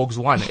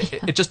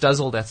AUX1? It just does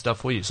all that stuff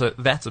for you. So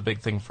that's a big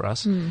thing for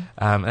us.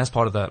 That's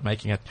part of the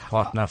making it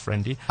partner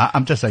friendly.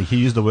 I'm just saying, he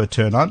used the word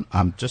turn on.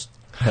 I'm just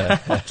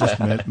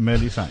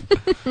merely saying.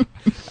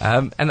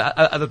 And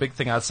the other big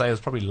thing I'd say is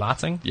probably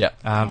lighting. Yeah.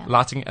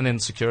 Lighting and then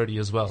security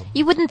as well.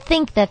 You wouldn't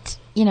think that,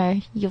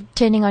 you're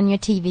turning on your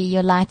TV,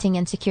 your lighting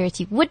and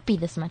security would be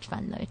this much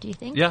fun, though, do you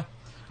think? Yeah.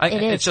 It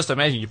It's is. just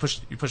amazing. You push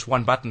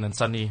one button and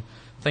suddenly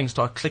things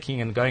start clicking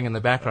and going in the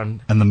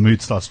background. And the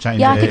mood starts changing.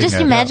 Yeah, I could just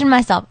imagine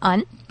myself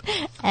on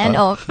and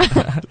off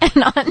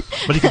and on.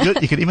 But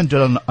you could even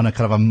do it on a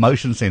kind of a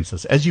motion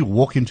sensors as you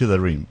walk into the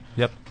room.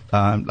 Yep.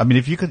 I mean,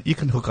 if you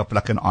can hook up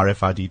like an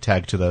RFID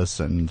tag to this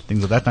and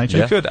things of that nature.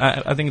 You could.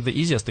 I think the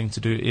easiest thing to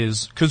do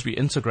is, because we're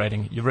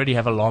integrating, you already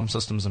have alarm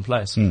systems in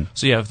place.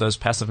 So you have those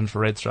passive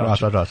infrared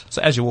throughout. Right.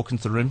 So as you walk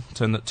into the room,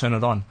 turn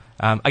it on.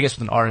 I guess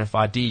with an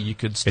RFID, you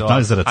could start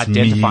knows that it's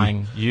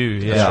identifying you.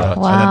 Yeah. Yeah.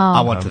 Wow. And then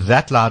I want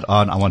that light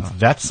on. I want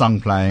that song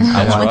playing.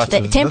 I want What's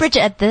the temperature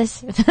at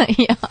this?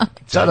 Yeah.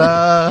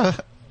 Ta-da!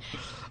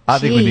 I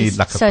think we Jeez, need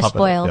like a so puppet.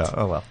 spoiled. Yeah.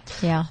 Oh well.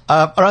 Yeah.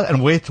 All right.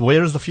 And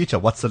where is the future?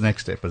 What's the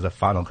next step? Is the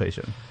final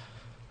question.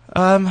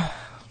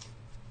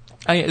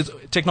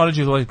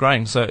 Technology is always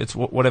growing, so it's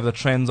whatever the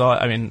trends are.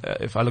 I mean,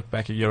 if I look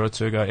back a year or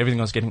two ago, everything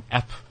was getting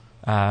app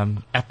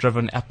app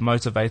driven, app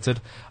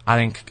motivated. I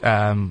think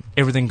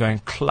everything going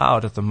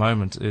cloud at the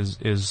moment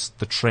is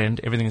the trend.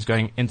 Everything is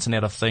going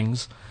Internet of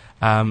Things.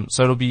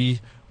 So it'll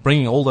be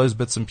bringing all those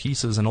bits and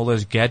pieces and all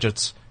those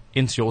gadgets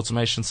into your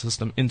automation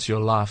system, into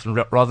your life, and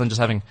rather than just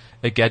having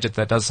a gadget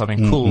that does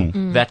something cool,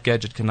 that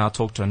gadget can now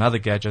talk to another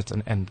gadget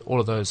and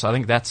all of those. So I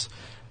think that's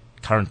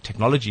current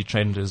technology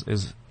trend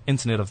is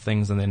Internet of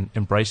Things, and then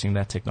embracing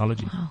that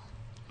technology. Wow.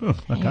 Oh,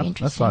 okay.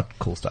 That's like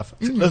cool stuff.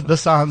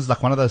 This sounds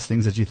like one of those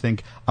things that you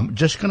think, I'm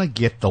just going to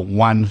get the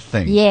one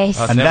thing. Yes.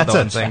 And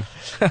that's it.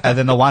 And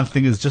then the one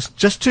thing is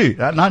just two.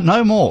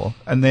 No more.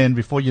 And then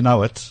before you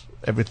know it,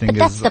 everything but is...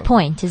 that's the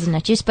point, isn't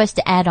it? You're supposed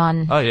to add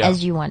on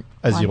as you want.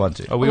 You want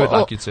to. Oh, we would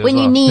like you to. When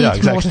as you well.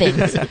 need more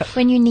things.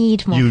 When you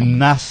need more things. You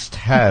must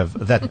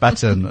have that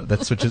button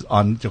that switches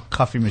on your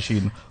coffee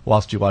machine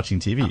whilst you're watching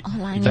TV. Oh,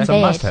 lying That's in a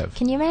bed. must have.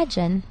 Can you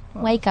imagine?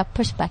 Wake up,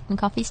 push button,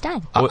 coffee's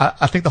done.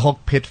 I think the whole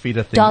pet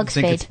feeder thing... Dog's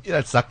fed.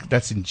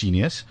 That's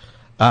ingenious.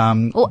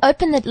 Or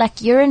open the,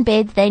 like you're in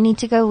bed, they need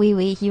to go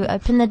wee-wee, you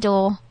open the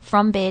door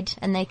from bed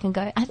and they can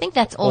go. I think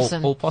that's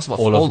awesome. All possible.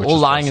 All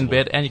lying in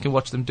possible. bed, and you can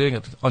watch them doing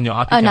it on your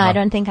IP Oh, no, camera. I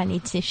don't think I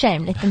need to.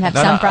 Shame. Let them have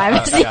some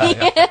privacy.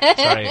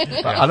 Sorry.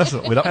 Listen,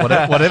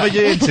 whatever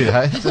you're into,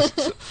 hey?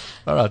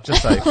 All right,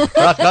 just say. All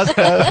right, guys,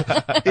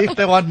 if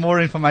they want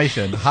more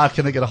information, how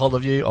can they get a hold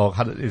of you, or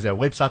is there a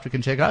website we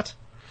can check out?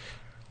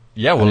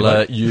 Yeah,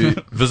 well, you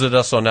visit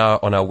us on our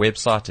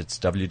website. It's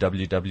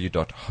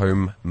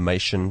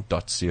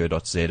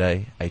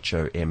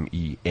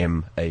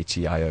www.homemation.co.za,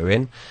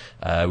 HOMEMATION.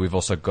 We've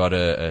also got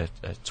a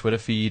Twitter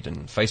feed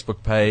and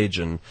Facebook page,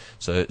 and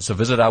so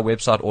visit our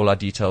website. All our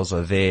details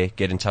are there.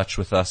 Get in touch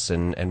with us,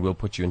 and we'll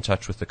put you in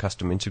touch with the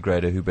custom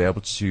integrator who'll be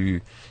able to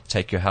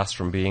take your house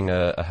from being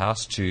a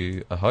house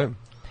to a home.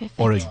 Perfect.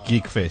 Or a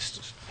geek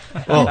fest.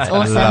 Oh, That's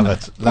awesome. Love it.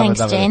 Thanks,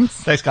 gents.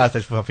 Thanks, guys.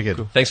 Thanks for popping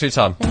in. Thanks for your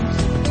time.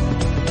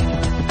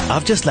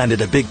 I've just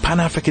landed a big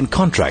Pan-African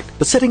contract,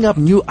 but setting up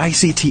new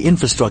ICT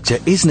infrastructure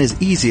isn't as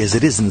easy as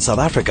it is in South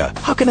Africa.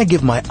 How can I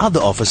give my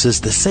other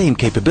offices the same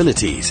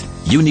capabilities?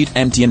 You need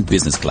MTN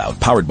Business Cloud,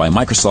 powered by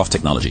Microsoft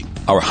Technology.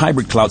 Our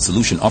hybrid cloud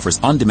solution offers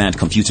on-demand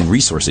computing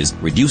resources,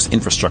 reduced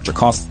infrastructure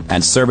costs,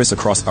 and service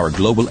across our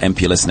global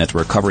MPLS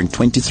network covering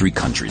 23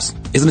 countries.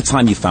 Isn't it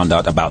time you found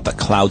out about the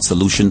cloud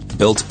solution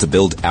built to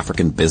build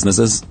African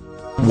businesses?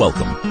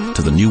 Welcome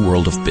to the new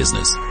world of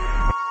business.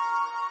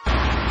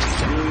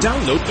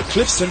 Download the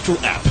Cliff Central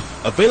app.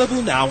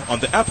 Available now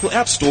on the Apple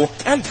App Store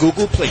and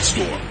Google Play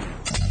Store.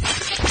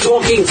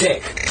 Talking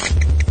Tech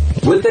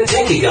with the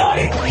techie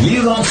guy,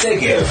 Leron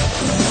Segev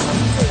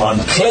on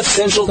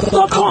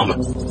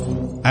CliffCentral.com.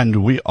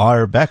 And we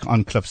are back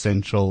on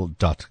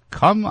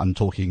CliffCentral.com on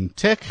Talking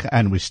Tech,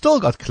 and we still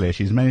got Claire.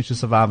 She's managed to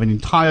survive an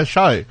entire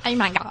show. Oh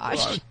my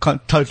gosh.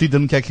 Totally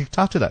didn't get kicked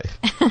out today.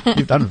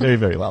 You've done very,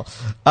 very well.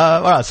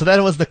 Alright, so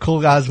that was the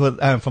cool guys with,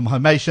 from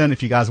Homation.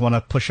 If you guys want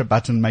to push a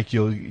button, make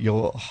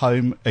your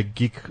home a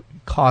geek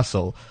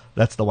castle,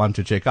 that's the one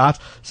to check out.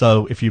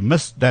 So if you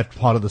missed that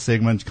part of the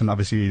segment, you can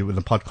obviously, when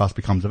the podcast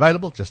becomes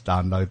available, just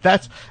download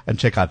that and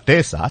check out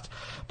their site.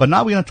 But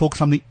now we're going to talk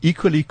something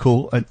equally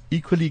cool and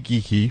equally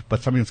geeky,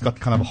 but something that's got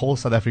kind of a whole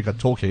South Africa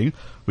talking.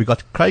 We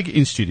got Craig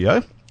in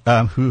studio,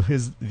 who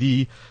is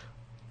the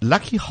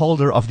lucky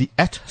holder of the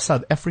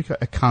 @SouthAfrica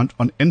account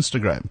on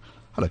Instagram.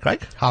 Hello,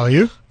 Craig. How are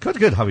you?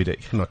 Good. How are you doing?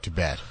 Not too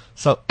bad.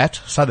 So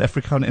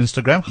 @SouthAfrica on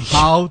Instagram,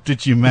 how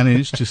did you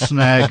manage to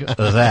snag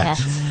that?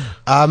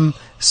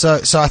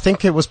 So I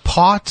think it was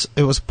part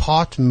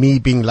me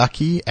being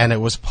lucky, and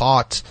it was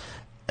part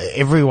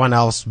everyone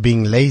else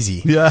being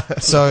lazy. Yeah.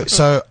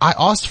 So I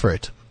asked for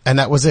it, and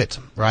that was it,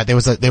 right? There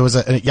was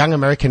a young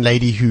American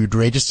lady who'd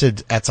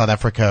registered at South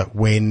Africa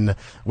when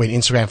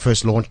Instagram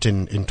first launched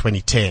in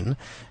 2010.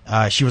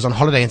 She was on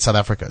holiday in South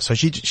Africa. So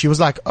she was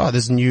like, oh,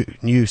 there's a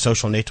new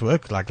social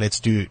network. Like,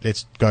 let's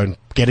go and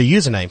get a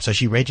username. So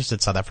she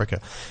registered South Africa,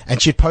 and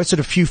she'd posted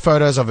a few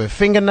photos of her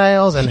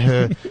fingernails and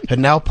her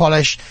nail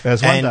polish.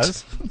 As one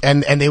does.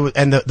 And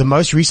the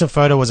most recent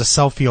photo was a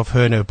selfie of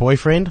her and her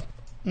boyfriend.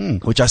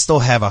 Which I still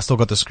have. I still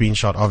got the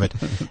screenshot of it.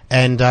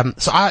 And,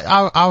 so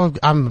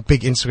I'm a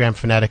big Instagram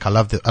fanatic. I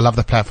love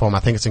the platform. I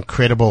think it's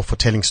incredible for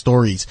telling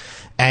stories.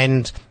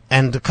 And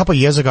a couple of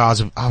years ago,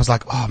 I was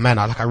like, oh man,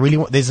 I really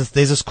want, there's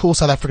this cool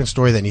South African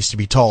story that needs to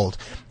be told.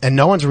 And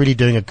no one's really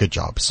doing a good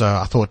job. So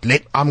I thought,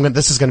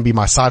 this is going to be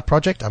my side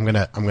project. I'm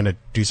going to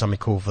do something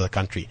cool for the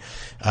country.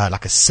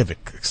 Like a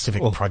civic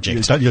project.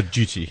 You've done your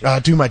duty.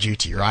 Do my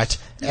duty, right?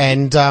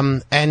 And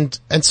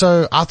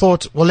so I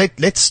thought, well,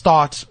 let's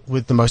start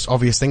with the most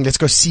obvious thing. Let's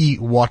go see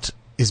what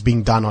is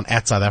being done on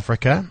 @South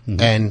Africa,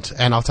 and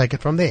I'll take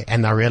it from there.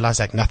 And I realized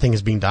like nothing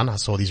is being done. I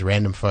saw these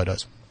random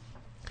photos.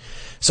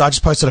 So I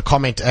just posted a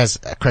comment as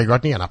Craig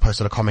Rodney, and I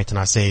posted a comment and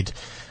I said,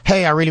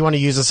 hey, I really want to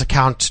use this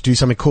account to do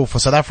something cool for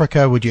South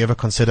Africa. Would you ever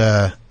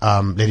consider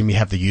letting me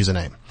have the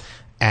username?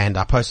 And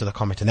I posted a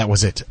comment, and that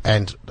was it.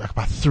 And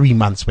about 3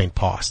 months went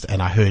past,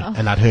 and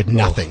I'd heard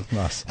nothing.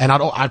 Nice. And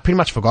I'd pretty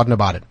much forgotten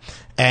about it.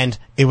 And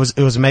it was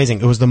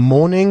amazing. It was the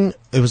morning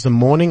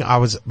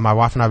my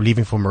wife and I were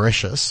leaving for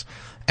Mauritius,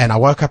 And I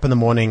woke up in the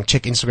morning,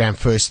 check Instagram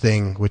first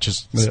thing, which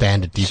is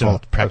standard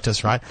default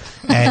practice, right?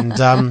 And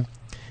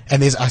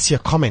I see a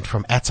comment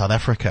from @South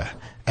Africa.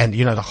 And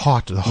you know, the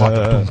heart,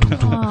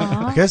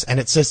 and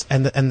it says,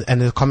 and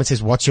the comment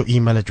says, "What's your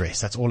email address?"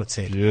 That's all it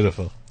said.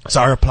 Beautiful.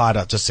 So I replied,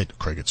 I just said,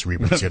 Craig, it's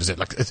Rebus.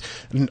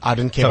 I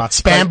didn't care about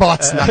spam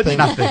bots, nothing.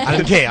 I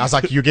didn't care. I was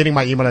like, you're getting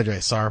my email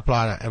address. So I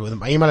replied with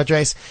my email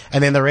address.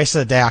 And then the rest of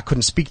the day, I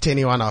couldn't speak to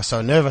anyone. I was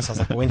so nervous. I was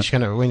like, when's she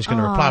going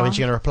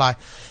to reply?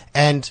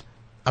 And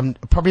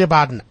probably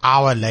about an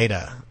hour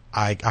later,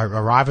 I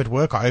arrive at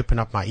work. I open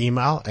up my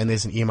email and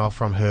there's an email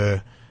from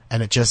her.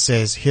 And it just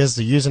says, here's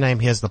the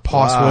username, here's the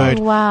password.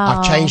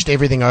 Wow. I've changed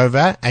everything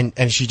over.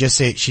 And she just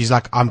said, she's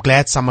like, I'm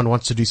glad someone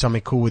wants to do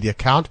something cool with the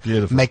account.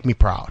 Beautiful. Make me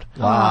proud.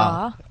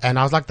 Wow. And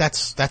I was like,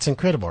 that's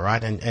incredible,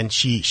 right? And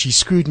she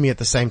screwed me at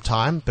the same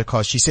time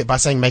because she said, by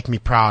saying make me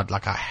proud,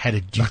 like I had a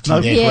duty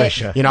No there.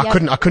 pressure. You know,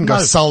 I couldn't go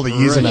sell the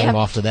username Yep.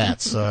 after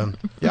that. So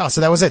yeah,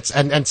 so that was it.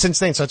 And since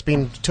then, so it's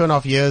been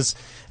 2.5 years.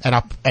 And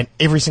I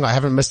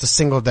haven't missed a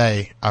single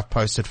day. I've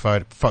posted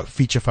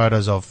feature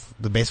photos of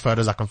the best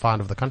photos I can find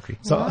of the country.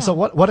 So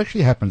what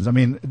actually happens? I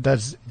mean,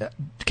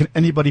 can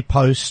anybody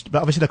post?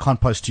 But obviously they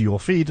can't post to your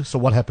feed. So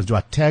what happens? Do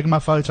I tag my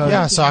photo?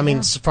 Yeah. So I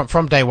mean,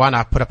 from day one,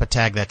 I put up a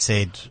tag that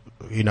said,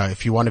 you know,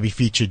 if you want to be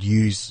featured,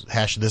 use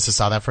 #this is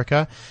South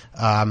Africa.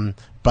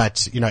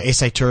 But, you know,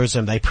 SA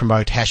Tourism, they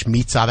promote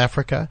 #Meet South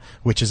Africa,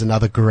 which is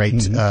another great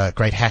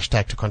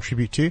hashtag to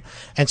contribute to.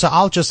 And so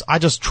I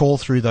just trawl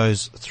through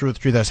those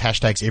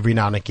hashtags every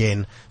now and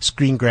again,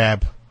 screen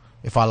grab,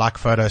 if I like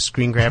photos,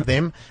 screen grab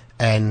them.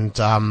 And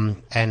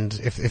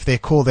if they're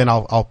cool, then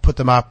I'll put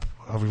them up.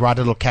 I'll write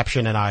a little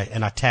caption and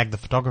I tag the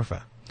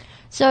photographer.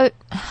 So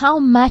how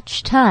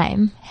much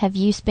time have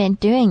you spent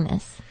doing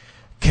this?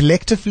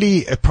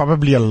 Collectively,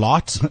 probably a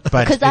lot,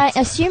 but because I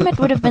assume it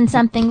would have been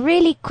something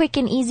really quick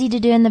and easy to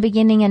do in the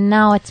beginning, and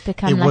now it's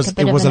become like a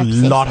bit of an It was a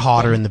obsessive lot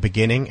harder thing. in the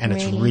beginning, and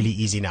it's really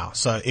easy now.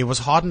 So it was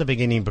hard in the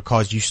beginning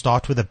because you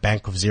start with a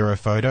bank of 0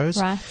 photos.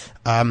 Right.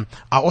 I'm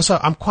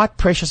quite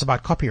precious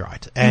about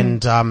copyright,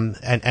 and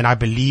I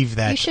believe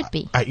that You should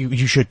be.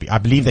 You should be. I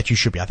believe that you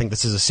should be. I think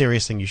this is a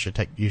serious thing you should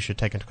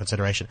take into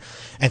consideration.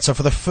 And so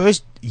for the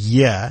first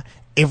year,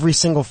 every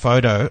single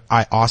photo,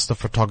 I asked the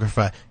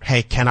photographer,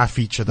 hey, can I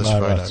feature this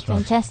photo? Right.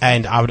 Fantastic.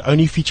 And I would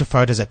only feature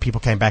photos that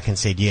people came back and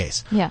said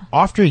yes. Yeah.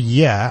 After a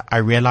year, I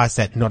realized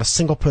that not a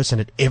single person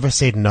had ever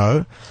said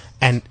no.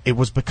 And it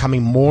was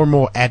becoming more and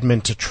more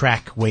admin to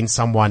track when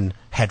someone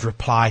had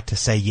replied to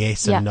say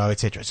yes and no,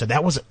 etc. So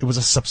it was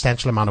a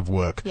substantial amount of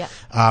work. Yeah.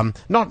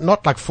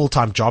 Not like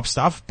full-time job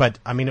stuff, but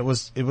I mean, it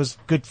was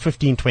good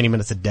 15, 20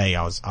 minutes a day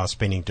I was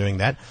spending doing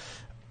that.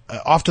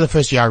 After the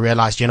first year, I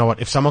realized, you know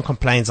what, if someone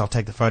complains, I'll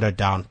take the photo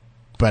down.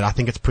 But I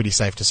think it's pretty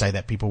safe to say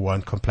that people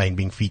won't complain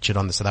being featured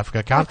on the South Africa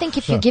account. I think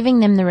if you're giving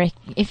them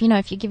if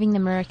you're giving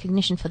them a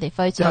recognition for their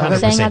photo, and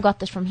saying I got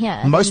this from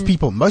here. Most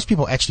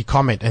people actually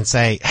comment and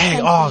say, "Hey,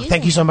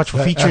 thank you so much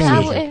for featuring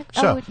me."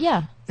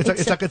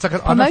 It's like an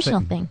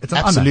promotional thing. It's an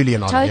absolutely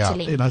an honor.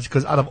 Totally. Yeah. You know,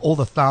 because out of all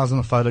the thousands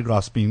of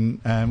photographs being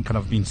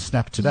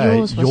snapped today,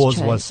 yours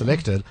was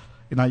selected.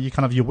 You know,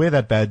 you wear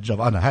that badge of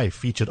honor. Hey,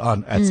 featured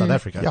on @South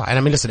Africa. Yeah, and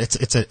I mean, listen,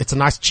 it's a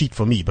nice cheat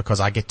for me because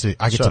I get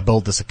to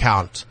build this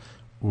account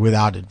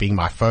without it being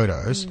my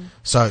photos.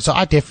 So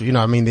I definitely, you know,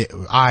 I mean,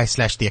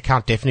 the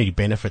account definitely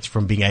benefits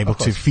from being able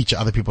to feature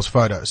other people's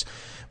photos.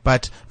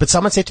 But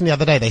someone said to me the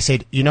other day, they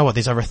said, you know what,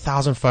 there's over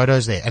 1,000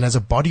 photos there, and as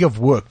a body of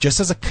work,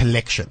 just as a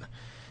collection,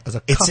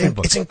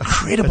 it's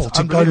incredible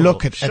to go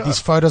look at these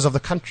photos of the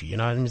country. You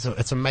know, I mean,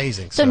 it's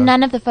amazing. So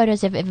none of the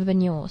photos have ever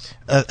been yours.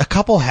 A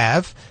couple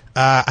have.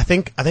 I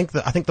think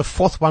the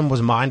fourth one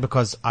was mine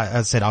because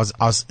I said I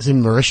was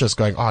in Mauritius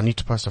going, I need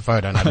to post a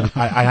photo, and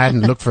I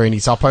hadn't looked for any,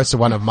 so I posted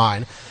one of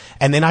mine.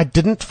 And then I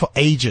didn't for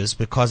ages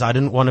because I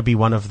didn't want to be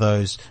one of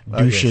those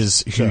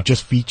douches who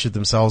just featured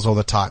themselves all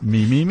the time.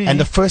 Me. And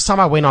the first time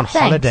I went on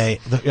holiday,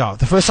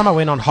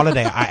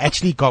 I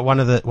actually got one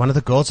of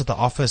the girls at the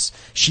office.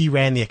 She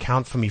ran the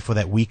account for me for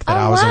that week that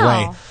I was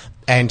away.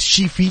 And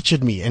she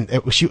featured me, and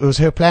it was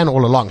her plan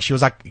all along. She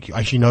was like,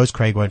 she knows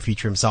Craig won't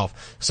feature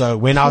himself. So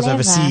when I was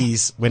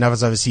overseas,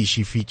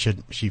 she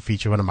featured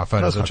one of my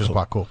photos, which was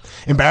quite cool.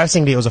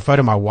 Embarrassingly, it was a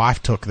photo my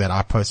wife took that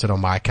I posted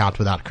on my account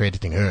without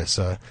crediting her.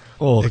 So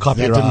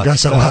copyright. That didn't go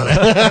so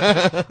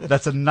well.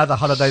 That's another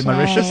holiday in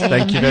Mauritius.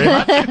 Thank you very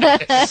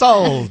much.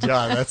 Sold.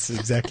 Yeah, that's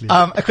exactly.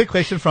 A quick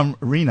question from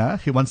Rena,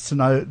 who wants to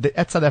know the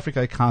 @South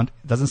Africa account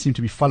doesn't seem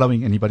to be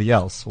following anybody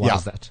else. Why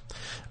is that?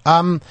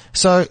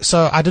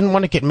 So I didn't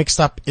want to get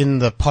mixed up in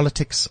the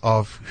politics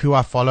of who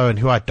I follow and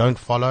who I don't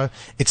follow.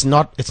 It's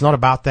not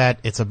about that.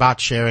 It's about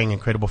sharing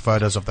incredible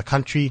photos of the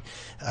country.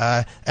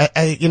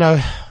 You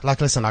know,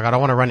 listen, I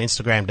don't want to run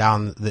Instagram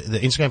down. The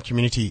Instagram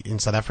community in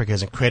South Africa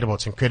is incredible.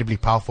 It's incredibly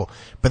powerful,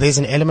 but there's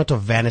an element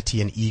of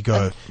vanity and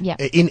ego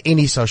in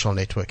any social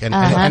network,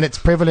 and it's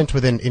prevalent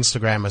within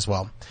Instagram as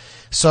well.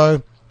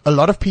 So a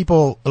lot of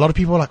people are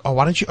like, oh,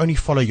 why don't you only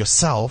follow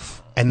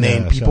yourself? And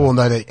then people will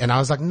know that. And I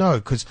was like, no,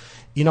 because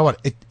you know what?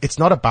 It's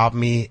not about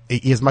me.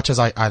 As much as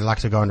I like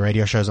to go on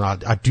radio shows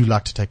and I do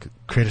like to take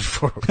credit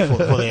for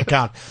the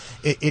account.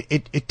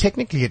 It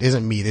technically it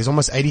isn't me. There's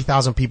almost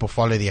 80,000 people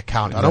follow the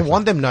account. Exactly. I don't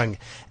want them knowing.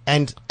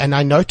 And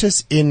I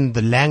notice in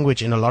the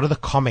language, in a lot of the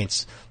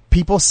comments,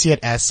 people see it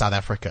as South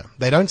Africa.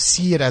 They don't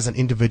see it as an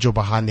individual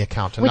behind the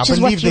account. And Which I is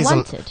believe what you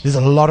wanted. there's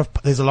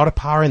a lot of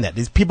power in that.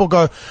 There's people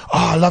go, oh,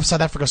 I love South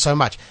Africa so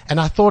much.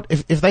 And I thought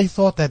if they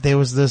thought that there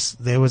was this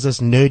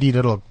nerdy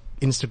little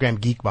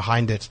Instagram geek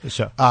behind it,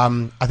 sure.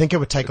 I think it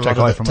would take a lot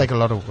away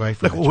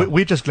from Look, it.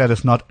 we're just glad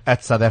it's not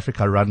at South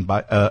Africa run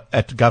by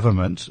at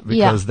government,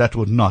 because that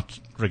would not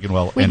friggin'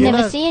 well we'd end.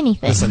 never see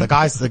anything. Listen, the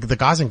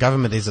guys in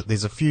government,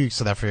 there's a few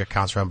South Africa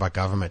accounts run by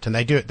government, and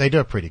they do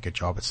a pretty good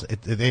job.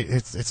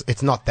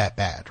 It's not that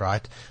bad,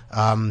 right?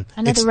 I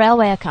know the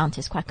railway account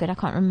is quite good. I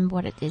can't remember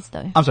what it is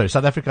though. I'm sorry,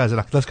 South Africa is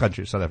like this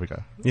country, South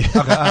Africa. Yeah.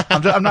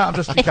 Okay, I'm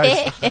just in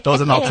case there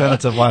was an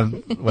alternative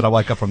one when I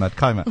wake up from that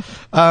coma.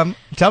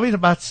 Tell me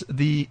about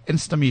the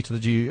Instameet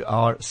that you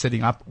are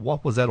setting up.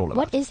 What was that all about?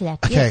 What is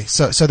that? Okay, Yes.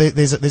 so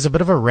there's a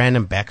bit of a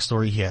random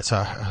backstory here. So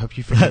I hope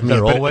you forgive me.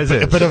 There always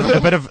is. A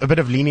bit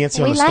of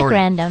leniency We on the like story.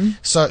 random.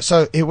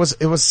 So it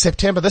was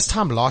September this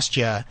time last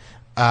year,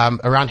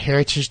 around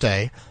Heritage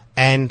Day,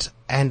 and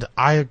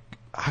I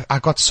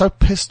got so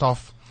pissed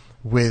off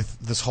with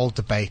this whole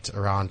debate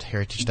around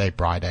Heritage Day,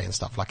 Braai Day, and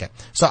stuff like that.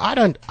 So I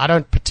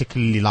don't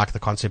particularly like the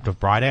concept of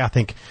Braai Day. I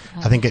think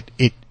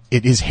it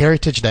is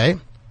Heritage Day,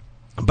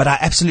 but I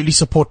absolutely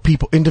support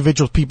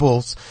individual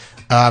people's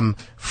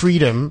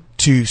freedom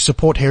to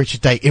support Heritage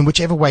Day in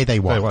whichever way they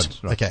want.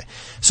 Right. Okay,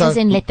 so As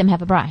in let them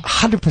have a braai.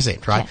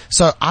 100%, right? Okay.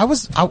 So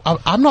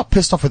I'm not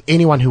pissed off with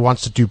anyone who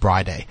wants to do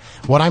Braai Day.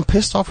 What I'm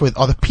pissed off with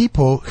are the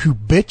people who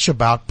bitch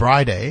about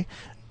Braai Day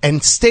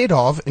instead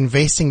of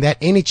investing that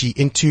energy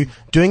into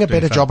doing a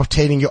better job of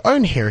telling your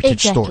own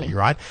heritage story,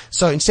 right?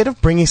 So instead of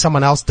bringing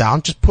someone else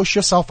down, just push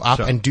yourself up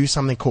and do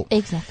something cool.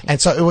 Exactly. And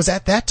so it was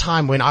at that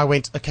time when I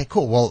went, okay,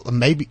 cool. Well,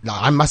 maybe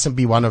I mustn't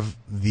be one of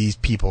these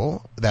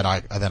people that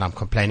I'm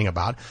complaining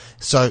about.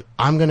 So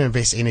I'm going to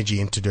invest energy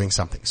into doing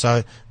something.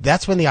 So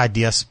that's when the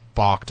idea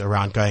sparked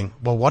around going,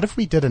 well, what if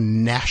we did a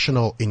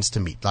national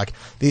Instameet? Like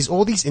there's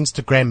all these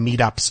Instagram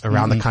meetups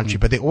around the country,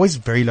 but they're always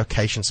very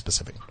location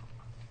specific.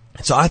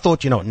 So I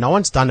thought, no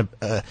one's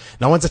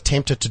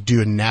attempted to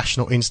do a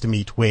national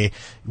Instameet where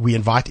we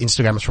invite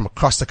Instagrammers from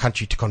across the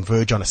country to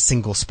converge on a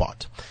single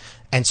spot.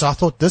 And so I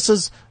thought this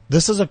is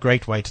a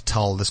great way to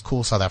tell this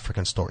cool South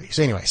African story.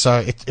 So anyway,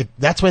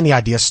 that's when the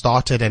idea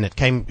started, and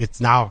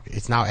it's now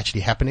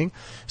actually happening.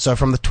 So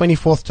from the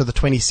 24th to the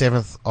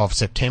 27th of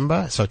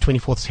September, so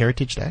 24th is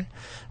Heritage Day,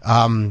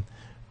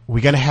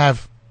 we're going to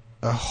have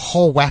a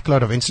whole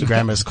whackload of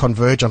Instagrammers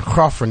converge on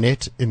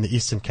Graaff-Reinet in the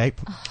Eastern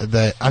Cape.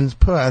 The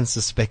poor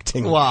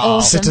unsuspecting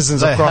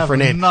citizens of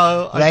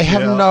Graaff-Reinet. They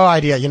have no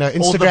idea.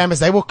 Instagrammers,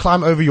 they will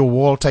climb over your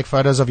wall, take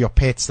photos of your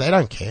pets. They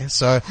don't care.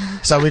 So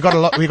we got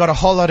a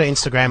whole lot of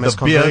Instagrammers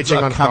converging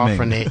on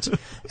Graaff-Reinet.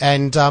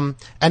 And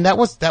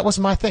that was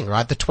my thing,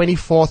 right? The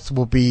 24th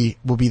will be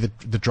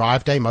the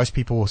drive day. Most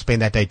people will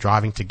spend that day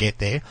driving to get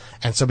there.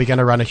 And so we're going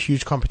to run a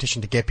huge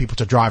competition to get people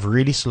to drive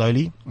really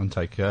slowly and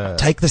take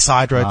the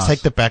side roads,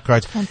 take the back roads,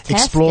 Fantastic.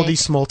 explore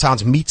these small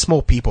towns, meet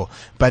small people.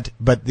 But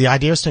the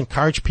idea is to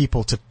encourage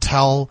people to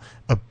tell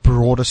a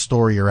broader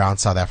story around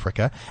South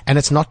Africa, and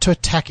it's not to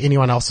attack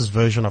anyone else's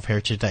version of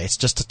Heritage Day. It's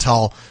just to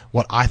tell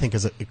what I think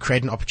is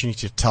create an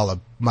opportunity to tell a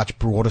much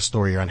broader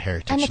story around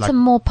heritage. And it's a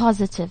more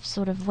positive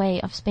sort of way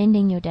of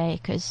spending your day,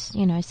 because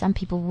some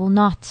people will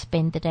not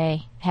spend the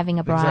day having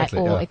a braai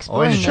or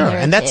exploring sure, their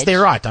and that's heritage.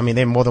 their right. I mean,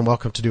 they're more than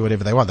welcome to do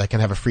whatever they want. They can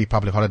have a free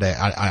public holiday.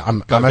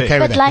 I'm okay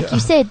with But that. like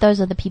you said,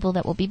 those are the people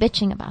that will be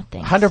bitching about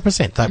things.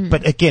 100%.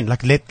 But again,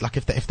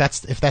 if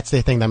that's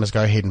their thing, they must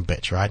go ahead and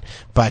bitch, right?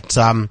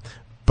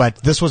 But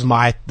this was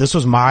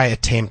my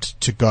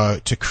attempt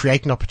to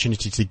create an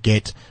opportunity to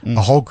get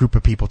a whole group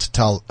of people to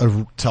tell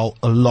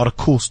a lot of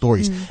cool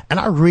stories. And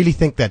I really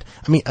think that,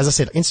 as I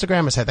said,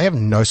 Instagrammers they have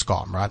no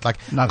scam, right? Like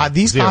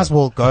these guys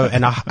will go,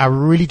 and I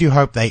really do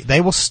hope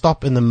they will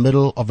stop in the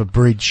middle of a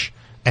bridge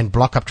and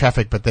block up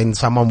traffic, but then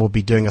someone will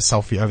be doing a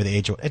selfie over the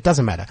edge. It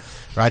doesn't matter,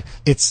 right?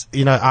 It's,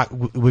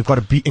 we've got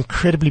an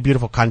incredibly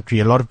beautiful country,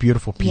 a lot of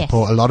beautiful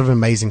people, a lot of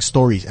amazing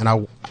stories. And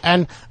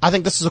I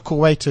think this is a cool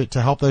way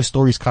to help those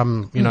stories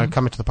come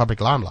into the public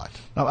limelight.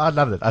 No, I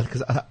love it,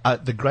 because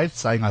the great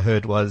saying I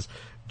heard was,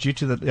 due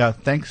to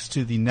thanks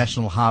to the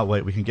national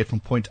highway, we can get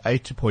from point A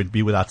to point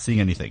B without seeing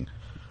anything.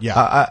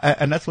 Yeah.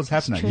 And that's what's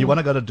happening. You want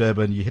to go to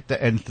Durban, you hit the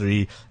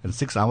N3, and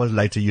 6 hours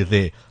later you're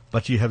there.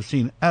 But you have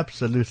seen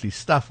absolutely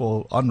stuff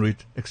all en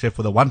route, except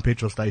for the one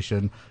petrol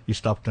station you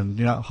stopped and,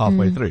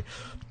 halfway through.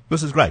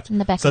 This is great. In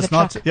the back so of it's a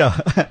not, truck.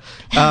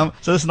 yeah.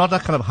 So it's not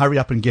that kind of hurry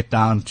up and get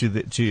down to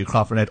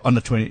Kraftrenet on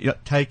the 20.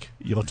 Take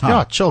your time.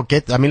 Yeah, chill.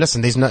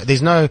 Listen, there's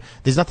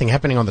nothing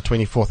happening on the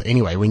 24th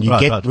anyway. When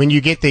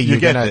you get there, you're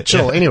gonna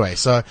chill anyway.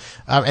 So,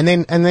 and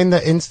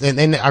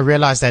then I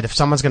realized that if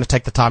someone's going to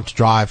take the time to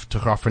drive to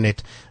Kraftrenet,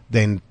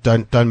 then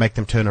don't make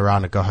them turn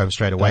around and go home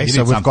straight away.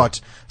 So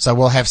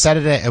we'll have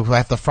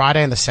the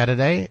Friday and the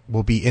Saturday.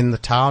 We'll be in the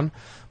town.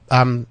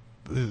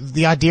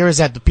 The idea is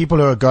that the people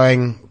who are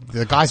going,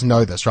 the guys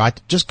know this, right?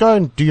 Just go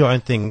and do your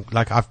own thing.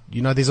 Like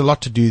there's a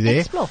lot to do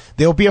there. Explore.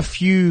 There'll be a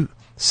few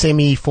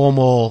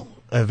semi-formal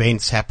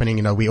events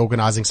happening. We're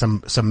organizing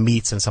some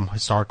meets and some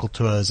historical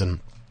tours and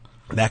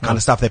that kind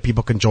of stuff that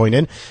people can join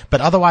in.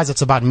 But otherwise,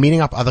 it's about meeting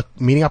up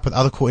with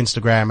other cool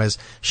Instagrammers,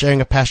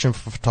 sharing a passion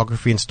for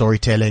photography and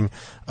storytelling,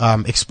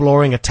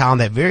 exploring a town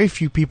that very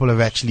few people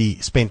have actually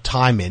spent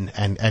time in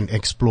and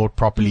explored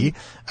properly.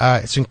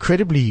 It's an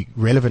incredibly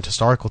relevant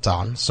historical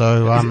town.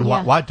 So,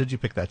 why did you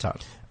pick that town?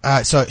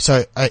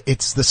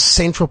 It's the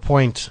central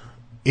point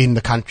in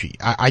the country.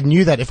 I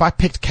knew that if I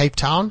picked Cape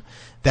Town,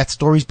 that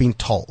story's been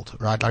told,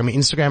 right? I mean,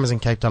 Instagrammers in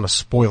Cape Town are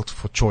spoilt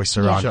for choice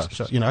around,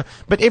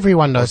 but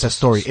everyone knows that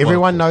story.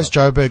 Everyone knows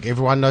Joburg.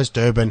 Everyone knows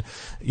Durban.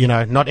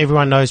 Not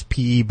everyone knows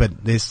PE,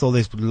 but there's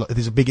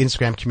a big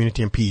Instagram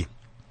community in PE.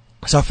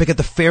 So I figured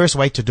the fairest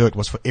way to do it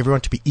was for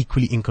everyone to be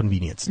equally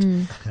inconvenienced.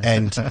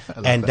 And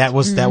that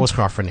was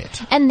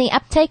Kraftrenet. And the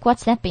uptake,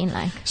 what's that been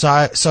like?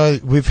 So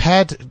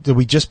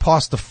we just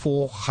passed the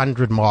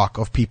 400 mark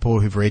of people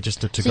who've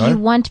registered to go. So you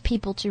want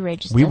people to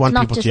register? We want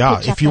people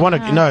to, if you want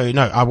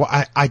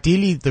to,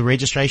 ideally the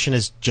registration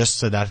is just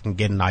so that I can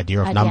get an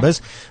idea of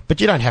numbers, but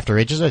you don't have to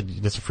register.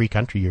 It's a free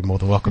country. You're more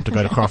than welcome to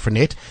go to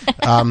Kraftrenet.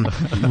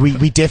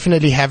 We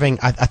definitely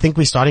I think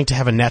we're starting to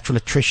have a natural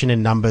attrition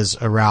in numbers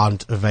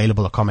around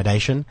available accommodation.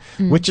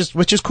 Which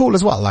is cool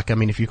as well. Like, I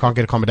mean, if you can't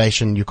get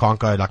accommodation, you can't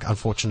go. Like,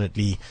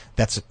 unfortunately,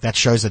 that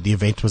shows that the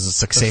event was a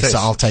success. So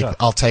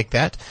I'll take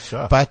that.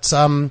 Sure. But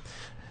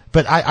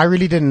I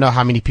really didn't know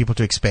how many people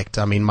to expect.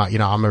 I mean,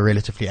 I'm a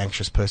relatively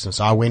anxious person,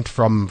 so I went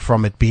from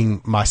it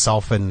being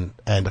myself and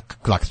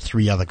like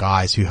 3 other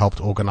guys who helped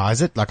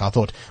organize it. Like, I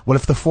thought, well,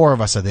 if the 4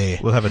 of us are there,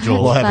 we'll have a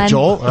jaw. We'll have a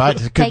jaw, right?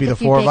 It could be the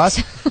 4 of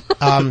us.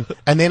 And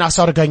then I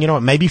started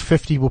going, maybe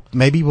 50.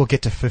 Maybe we'll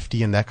get to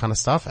 50 and that kind of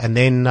stuff.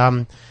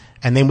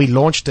 And then we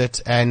launched it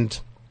and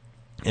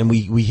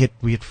we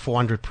hit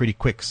 400 pretty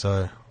quick.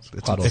 So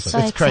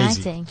it's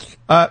crazy.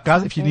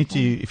 Guys,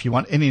 if you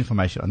want any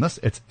information on this,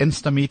 it's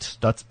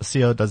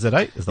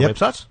instameet.co.za is the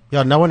website.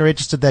 Yeah, no one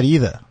registered that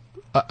either.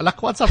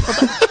 What's up with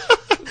that?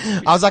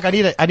 I was like, I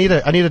need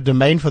a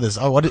domain for this.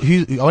 I wonder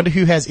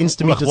who has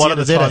Instameet. What are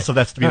the chances of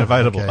that's been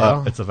available?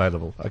 Okay, it's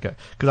available. Okay.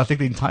 Because I think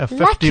the entire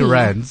 50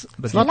 rands.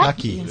 It's not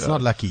lucky. It's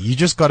not lucky. You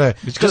just gotta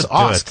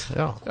ask.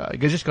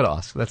 You just gotta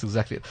ask. That's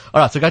exactly it.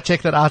 Alright, so go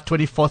check that out.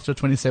 24th to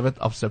 27th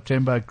of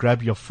September.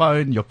 Grab your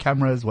phone, your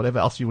cameras, whatever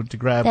else you want to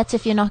grab. That's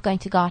if you're not going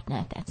to Gartner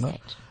at that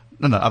stage.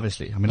 No,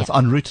 obviously. I mean, it's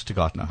en route to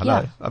Gartner. Hello.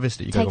 Yeah.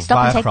 Obviously, you go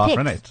via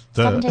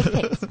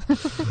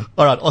Kraftrenet.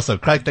 All right. Also,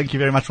 Craig, thank you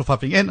very much for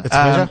popping in. It's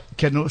a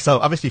pleasure. So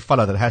obviously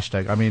follow that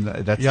hashtag. I mean,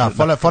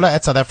 follow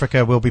at South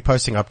Africa. We'll be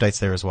posting updates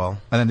there as well.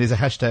 And then there's a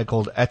hashtag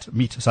called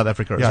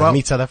 @MeetSouthAfrica as well.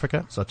 Meet South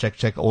Africa. So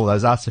check all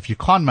those out. So if you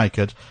can't make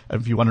it,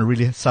 and if you want to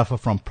really suffer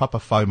from proper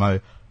FOMO,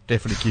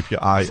 definitely keep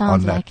your eye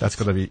on that. That's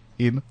going to be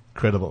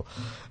incredible.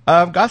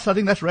 Guys, I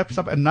think that wraps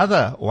up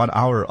another 1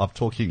 hour of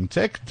Talking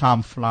Tech.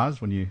 Time flies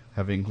when you're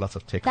having lots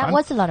of tech fun. That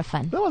was a lot of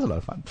fun.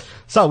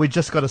 So we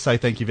just got to say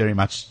thank you very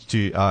much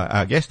to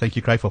our guest. Thank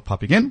you, Craig, for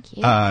popping in.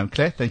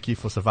 Claire, thank you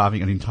for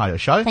surviving an entire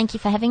show. Thank you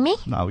for having me.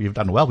 No, you've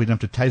done well. We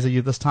didn't have to taser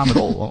you this time at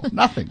all. Well,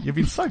 nothing. You've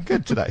been so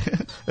good today.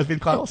 It's been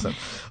quite awesome.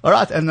 All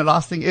right. And the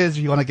last thing is,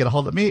 if you want to get a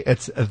hold of me,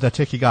 it's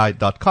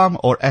thetechieguy.com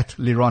or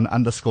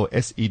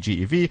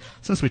 @Liron_SEGEV.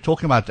 Since we're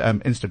talking about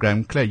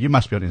Instagram, Claire, you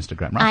must be on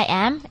Instagram, right? I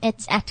am.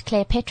 It's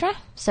 @ClairePetra.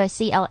 So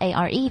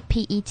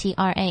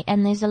CLAREPETRA,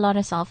 and there's a lot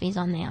of selfies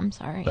on there. I'm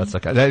sorry. That's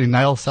okay. Are there any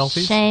nail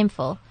selfies?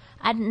 Shameful.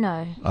 I don't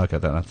know. Okay,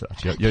 then that's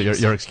your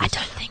excuse. I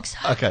don't think so.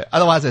 Okay.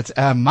 Otherwise, it's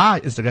my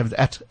Instagram is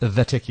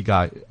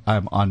 @thetechieguy.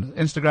 I'm on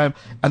Instagram.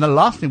 And the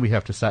last thing we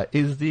have to say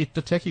is the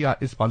Techie Guy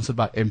is sponsored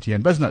by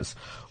MTN Business.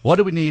 What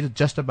do we need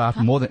just about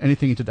more than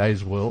anything in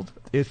today's world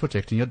is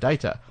protecting your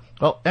data.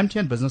 Well,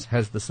 MTN Business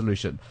has the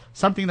solution.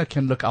 Something that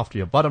can look after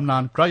your bottom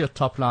line, grow your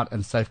top line,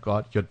 and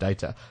safeguard your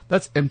data.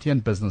 That's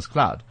MTN Business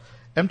Cloud.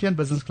 MTN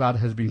Business Cloud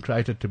has been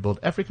created to build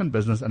African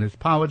business and is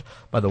powered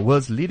by the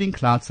world's leading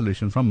cloud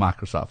solution from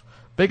Microsoft.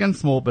 Big and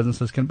small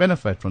businesses can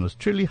benefit from this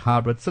truly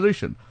hybrid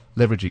solution,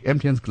 leveraging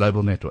MTN's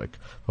global network.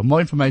 For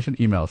more information,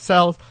 email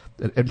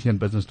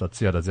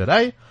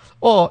sales@mtnbusiness.co.za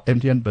or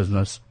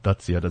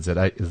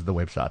mtnbusiness.co.za is the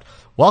website.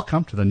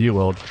 Welcome to the new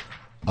world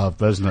of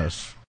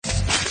business.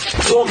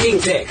 Talking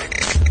Tech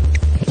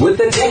with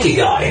the Techie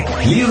Guy,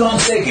 Liron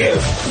Segev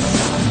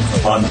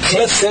on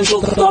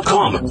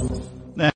CliffCentral.com.